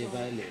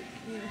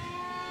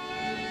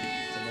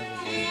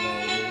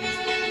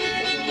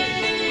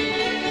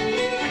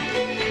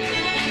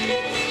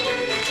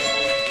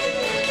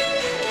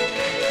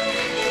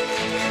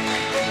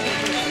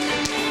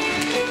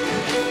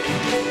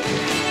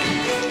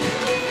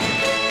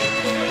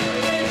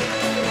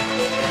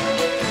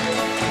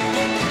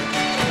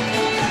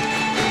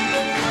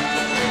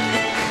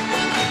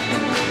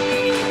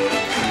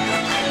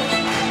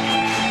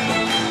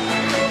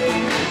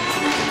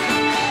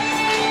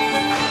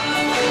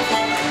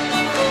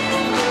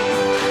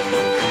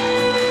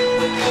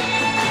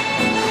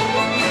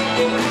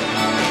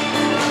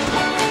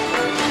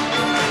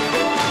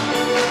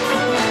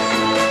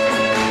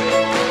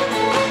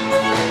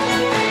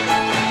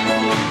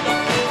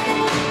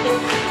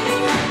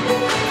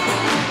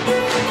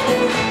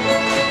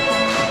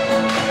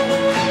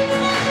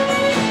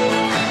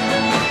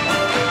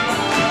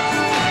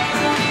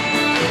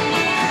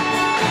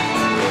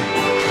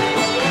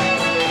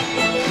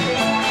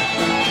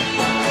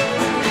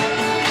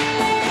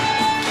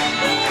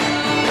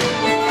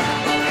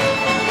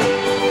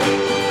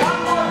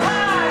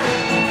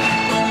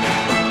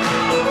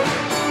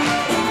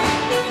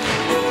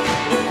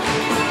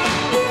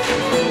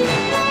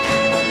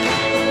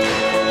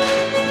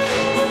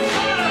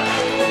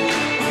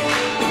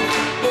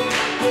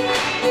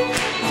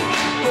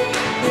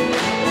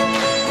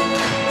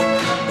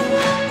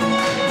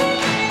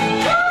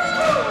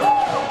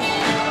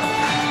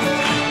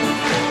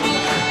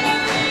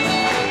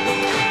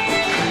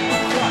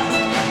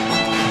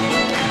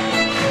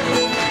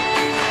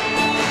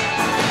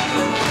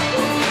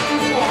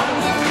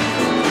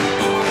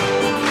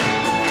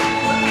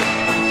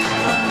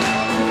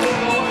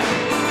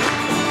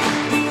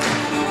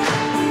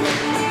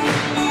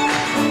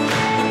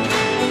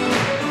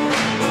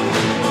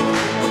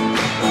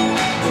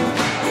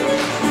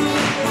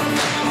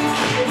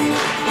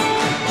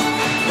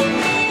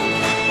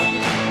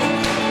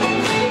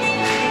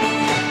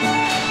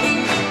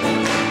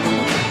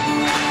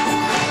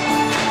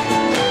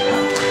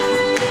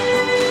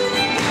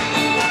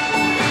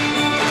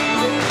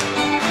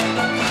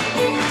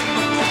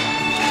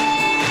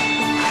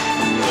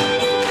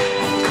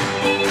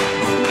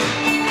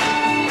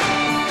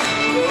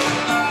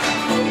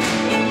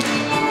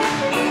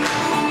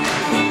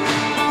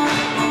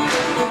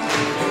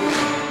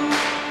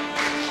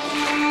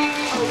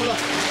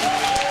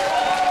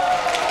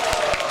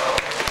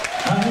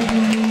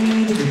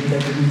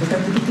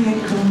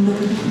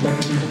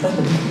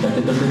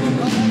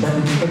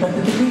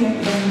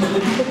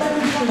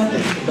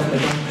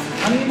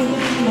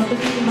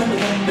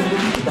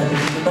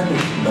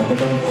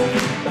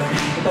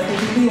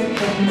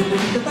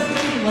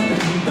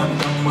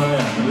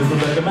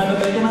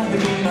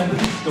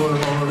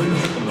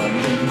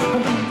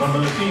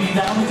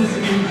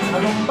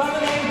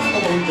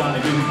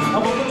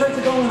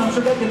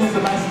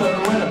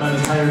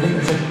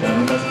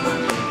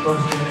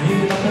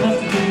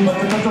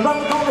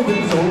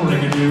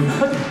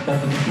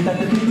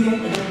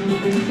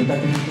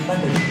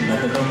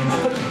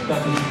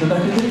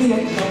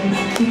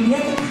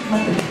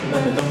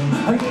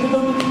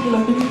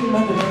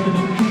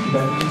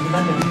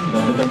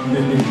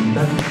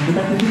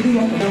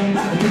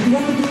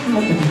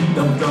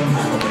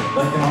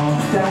 like an arm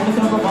down the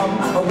double bum.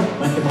 I went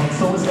like a monk,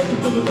 so I slept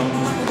until the dawn.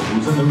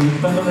 Who's on the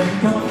roof and the rain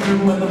coming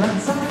through, and the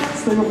rats and the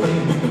cats they were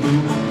playing peekaboo.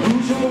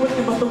 Who should have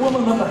waited but the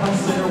woman of the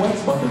house in her wet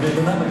spot, the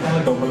ribbon and the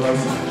calico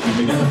blouse. She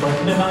began to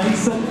frighten and I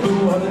said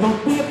boo, and don't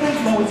be afraid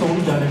now it's all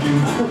Johnny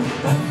Boo.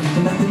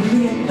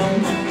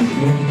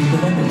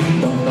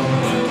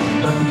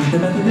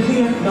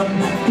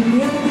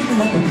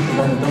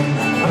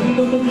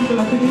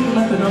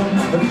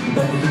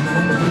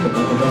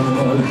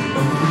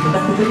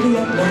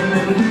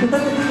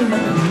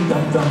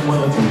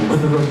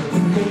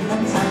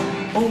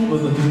 Over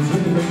the hills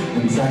with the great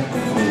heavy sack,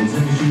 holes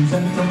in your shoes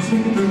and trunks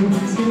sneaking through,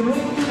 skidding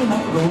right through the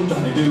road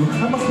Johnny do.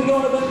 I must be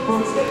on a bed for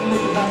it's getting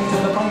late at night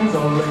and the fire's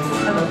all lit,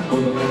 and up for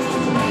the rest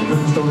tonight.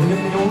 There's a story in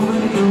the old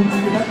ready crew,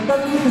 you got that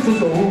this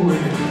is old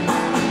ready.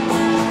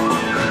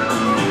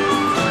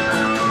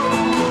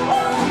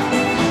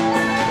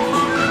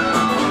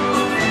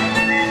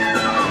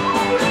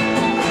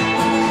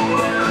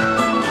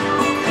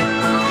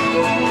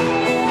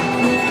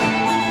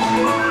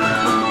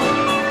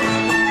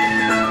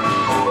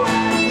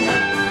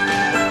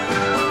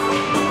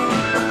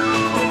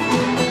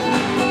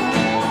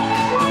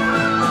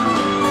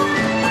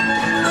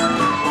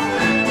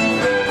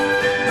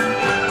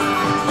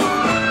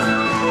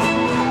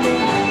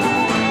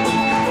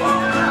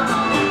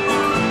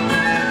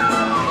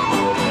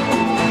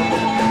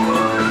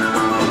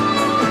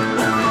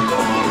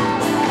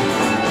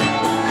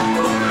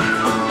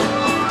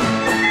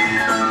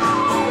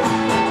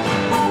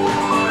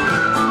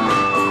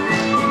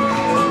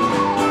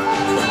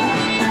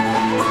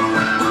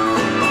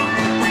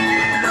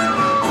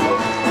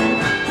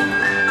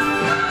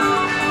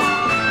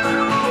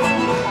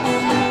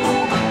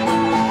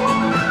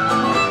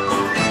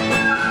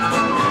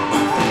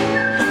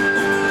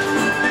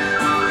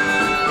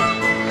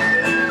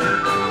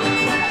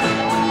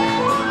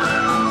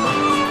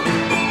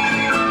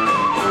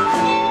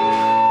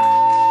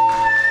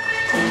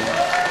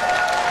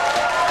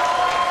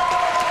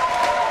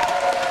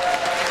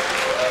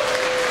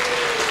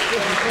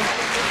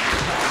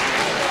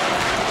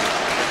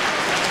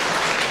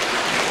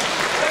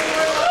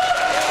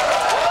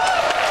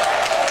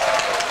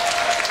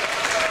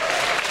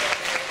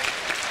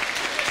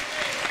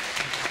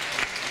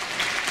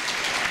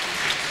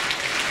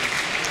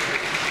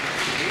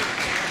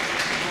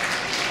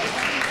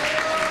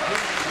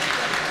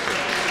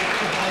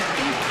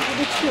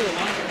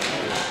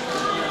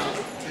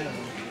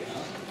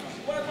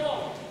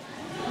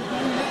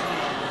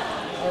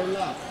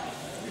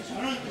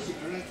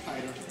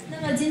那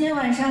么今天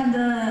晚上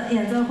的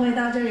演奏会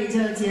到这里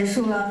就结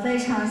束了，非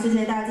常谢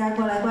谢大家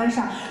过来观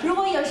赏。如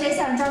果有谁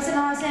想照相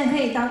的话，现在可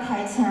以到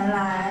台前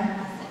来。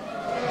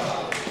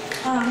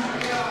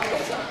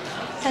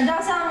想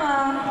照相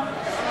吗？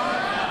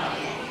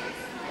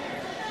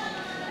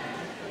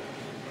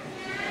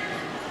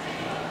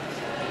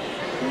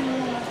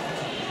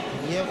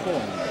野火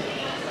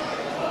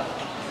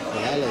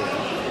回来了。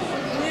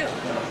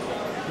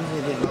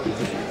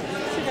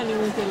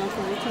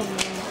시간이면되나거기참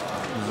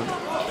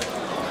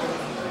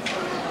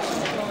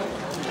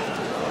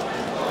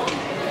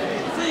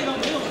这个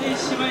没有可以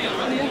西班牙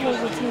的，要不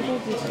是抽手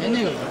机，哎，那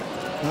个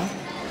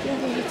要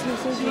不是抽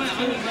手机，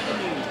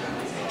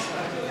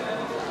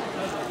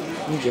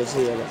你就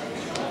是要的。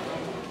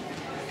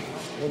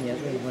我年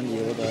初的问题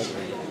我都要做，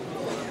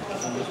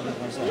我年初的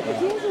放下班。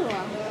清楚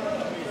啊，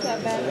下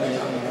班。我年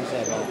初的放下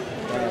班，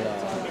当然了，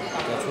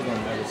在初中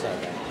开始下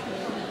班，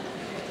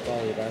到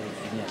一般是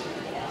去年。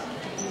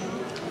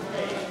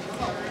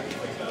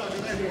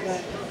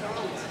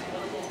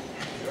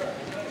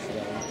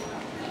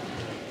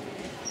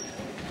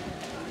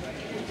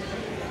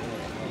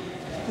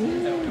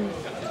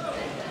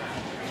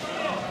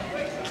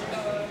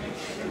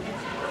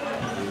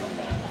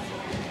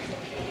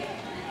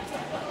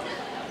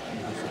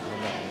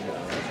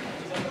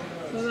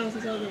老板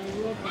是叫什么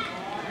罗吧？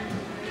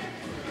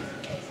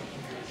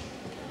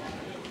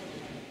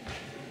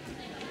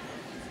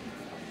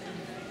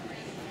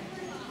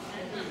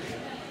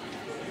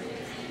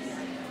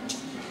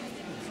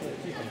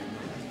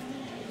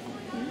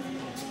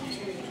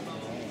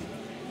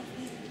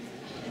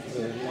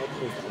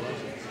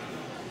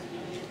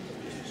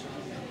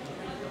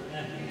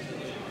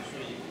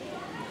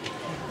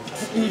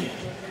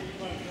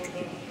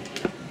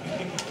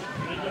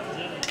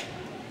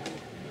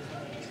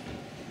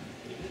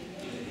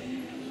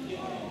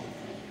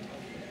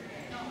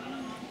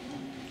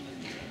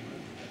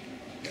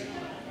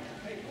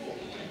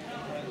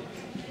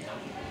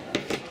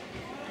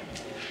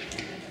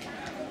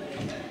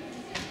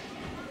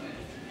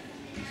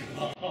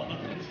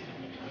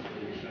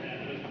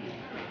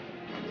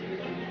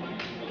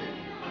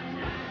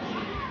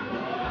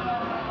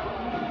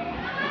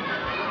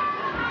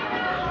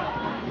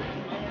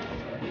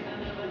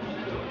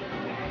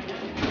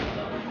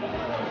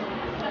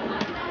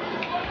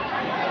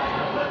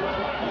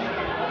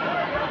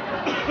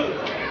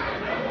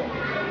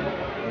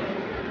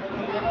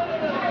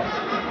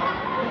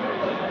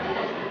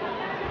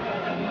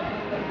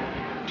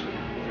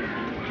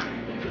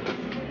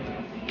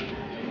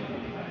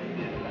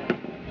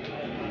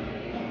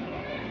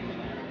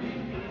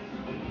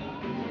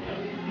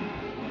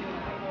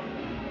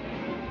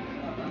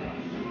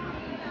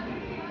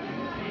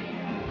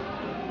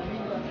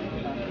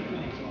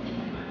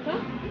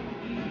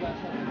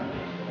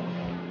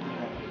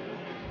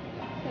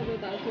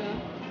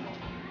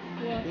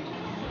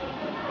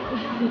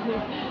要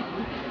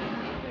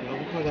不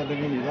快点得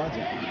跟李老讲。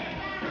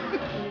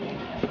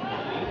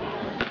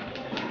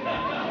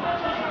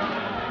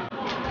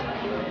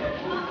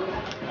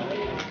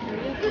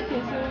这天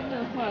是那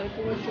画的给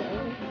我选的。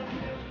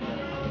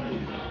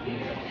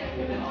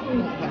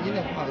看你那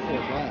画的给我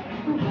选呀。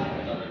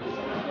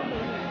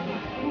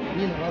你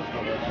那个画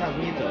的，看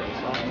你这个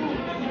啥？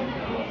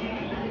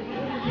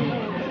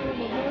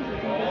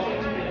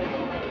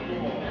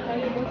还有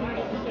我挺高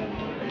兴。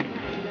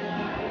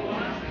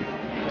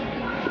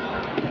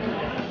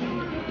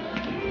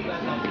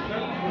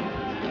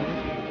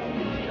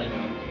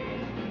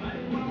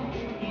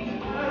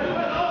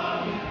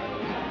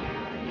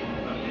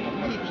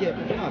一贴不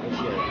那个贴，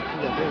直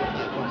接给我买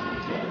放上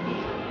去，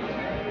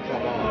好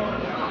不好？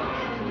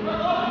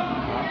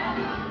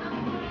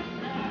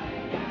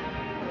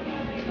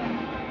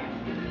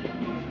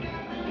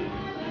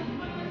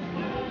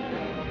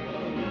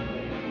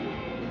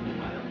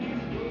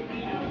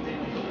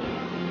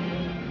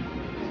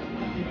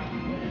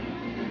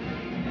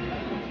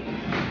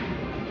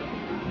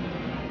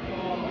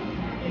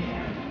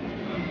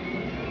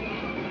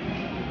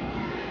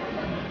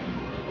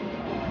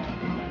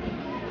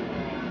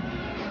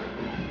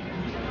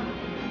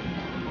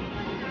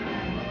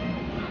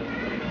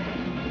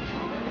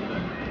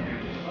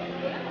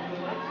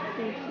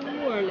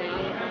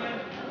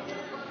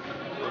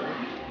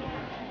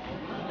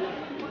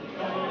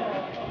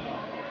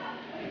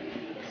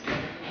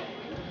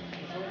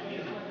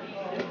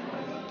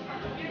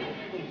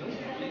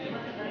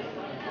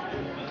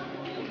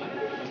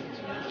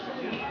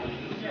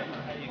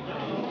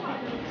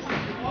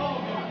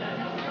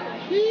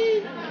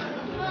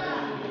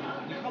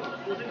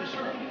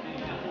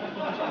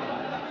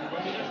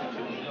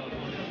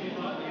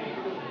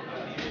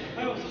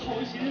还有好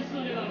心思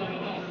的那个。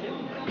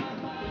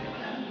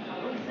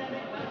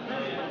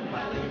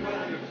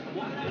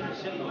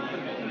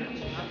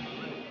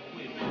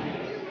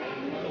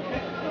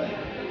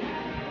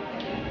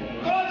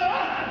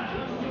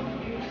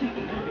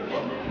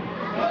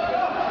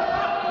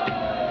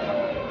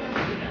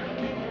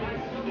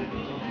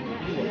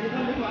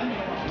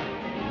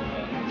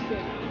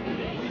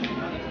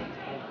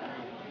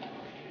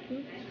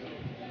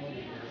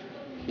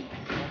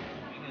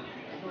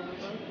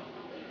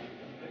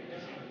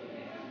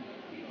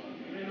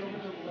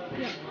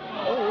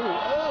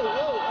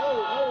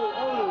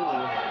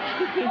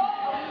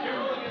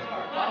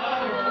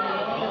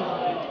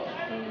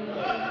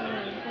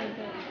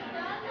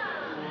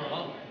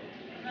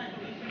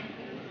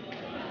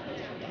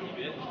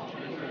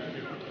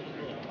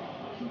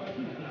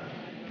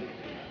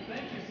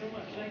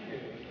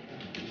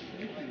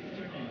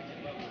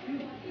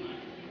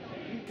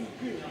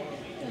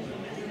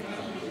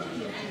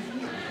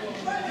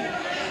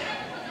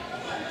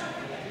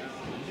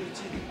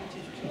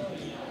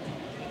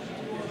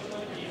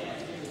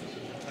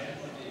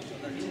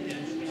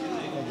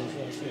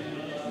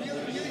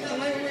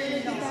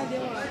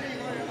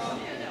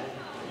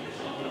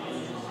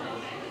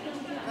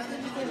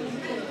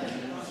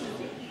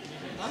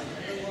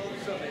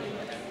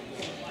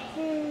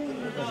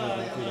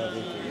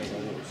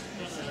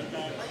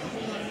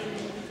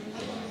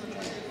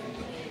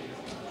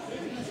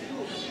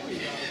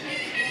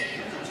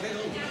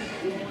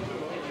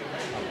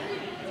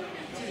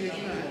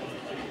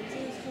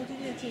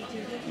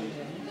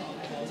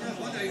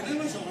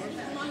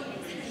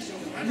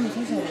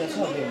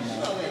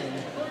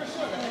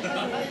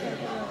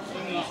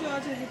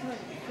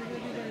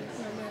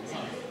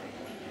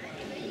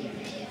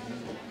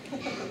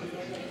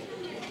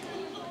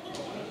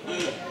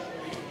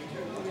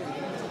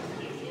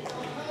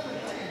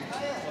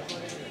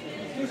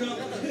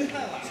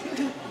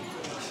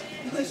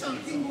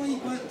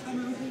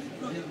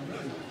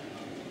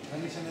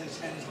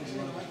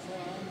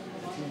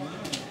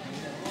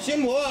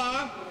辛普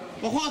尔，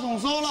把话筒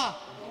收了。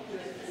你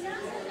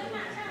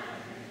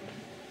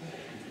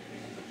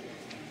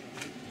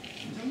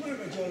上外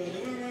边交流，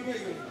外边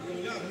有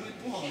辆什么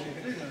不好的，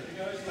肯定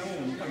耽误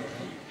我们干活。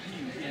一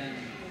天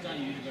站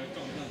于这个照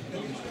相。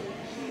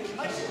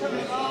还是特别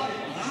高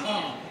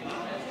啊！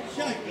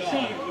下雨了。下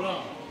雨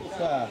了。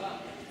对。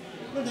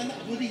那咱哪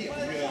坐地铁去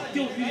啊？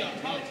钓鱼点儿。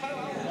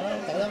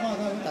打电话，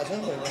他们打车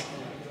回来。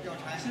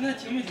现在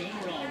停没停不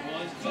知道，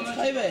我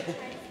拆呗，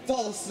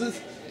照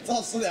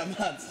10点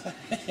半拆。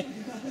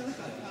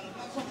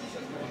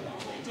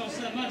照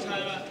10点半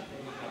拆呗。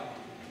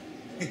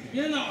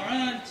明天早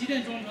上几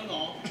点装车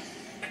走？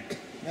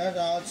明天早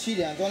上7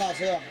点装大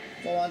车，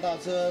装完大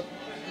车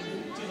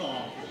就走。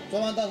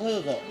装完大车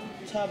就走，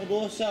差不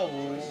多下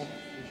午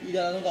1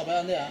点来钟到白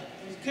洋淀。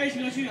开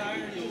车去还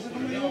是有车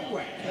票？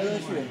开车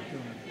去。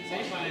谁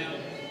开呀？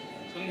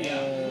程杰。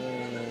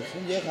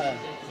程杰开。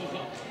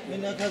明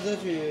天开车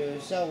去，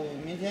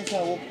明天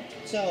下午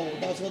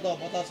大车到，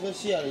把大车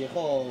卸了以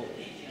后，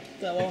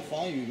再往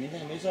防雨，明天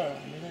就没事了，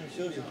明天就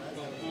休息。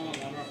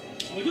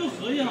我就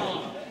合计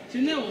啊，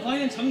现在我发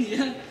现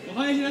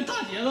现在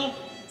大杰子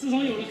自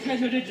从有了开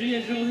车这职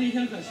业之后，他一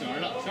天可悬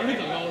了，悬的可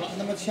高了。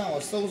那么呛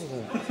我收拾他。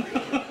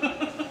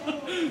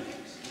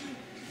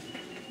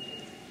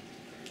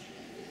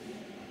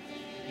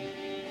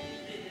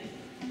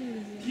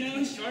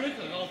能旋儿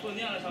可高，坐那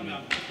样上面。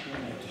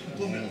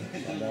多没有，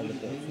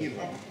一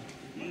包。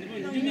你不，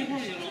你就那块儿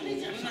行了。我跟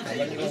你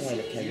说，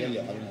开别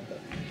聊的呢。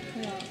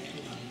对啊。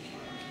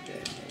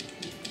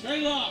来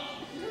哥，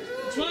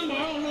全包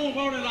扔我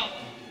包里了。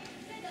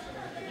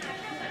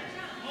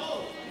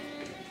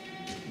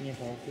你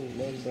好，会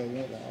老是把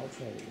我挖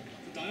出来的。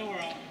等一会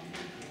儿啊。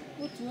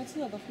我坐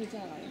车都回家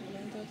了，也不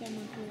能到家门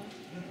口了。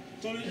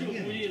赵律师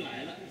估计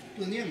来了。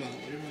炖面吧，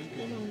我这边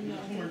后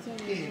面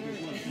电也不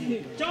错。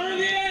张世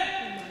斌，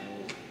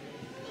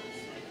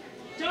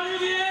张世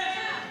斌，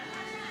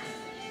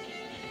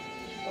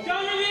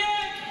张世斌，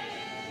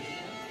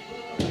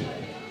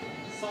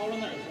烧了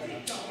哪儿去了？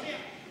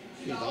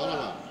睡着了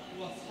吧？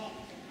我操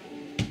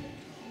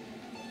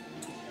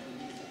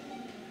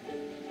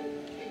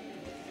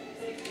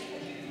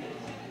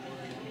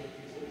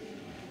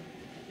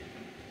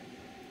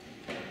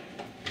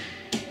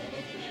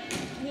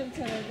！Nie wiem,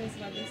 co to jest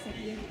ładne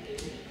sobie.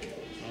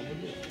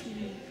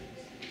 Mhm.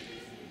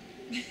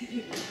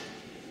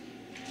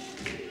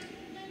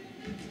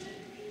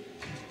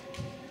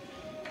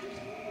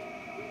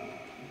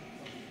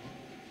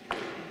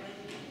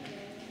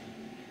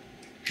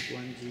 关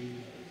机。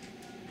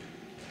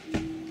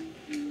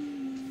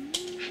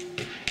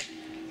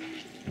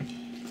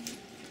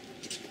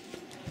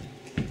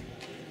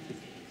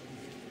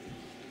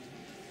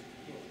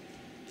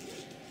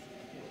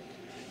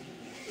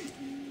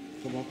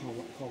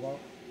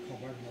考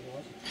班他多少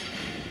钱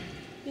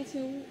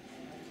1500，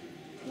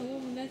那我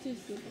们俩就是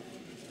吧。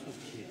？OK。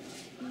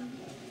嗯。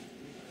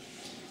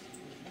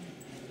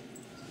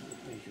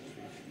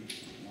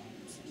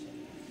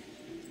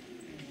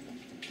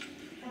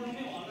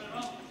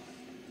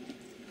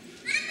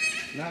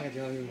哪个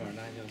叫有门，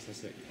哪个叫是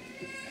谁？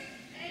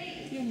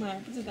有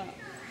门不知道。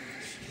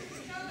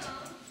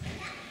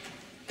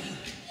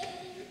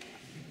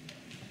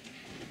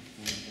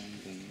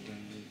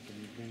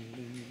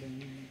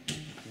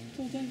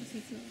中间不是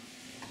这。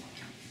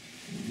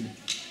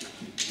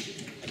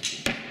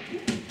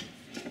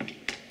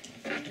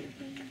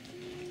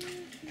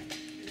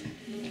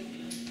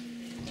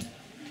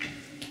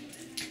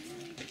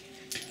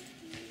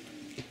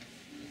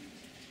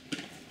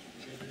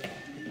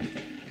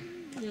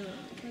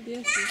快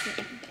点洗手。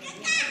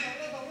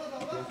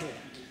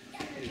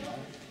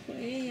会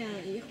呀，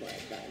一会儿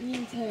吧。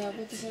你才要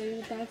不这会儿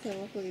有打算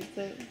往回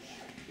走。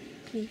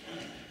嗯。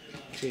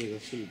这个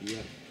水滴啊。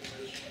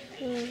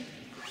嗯。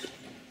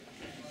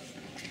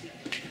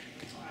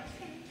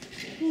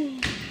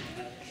嗯。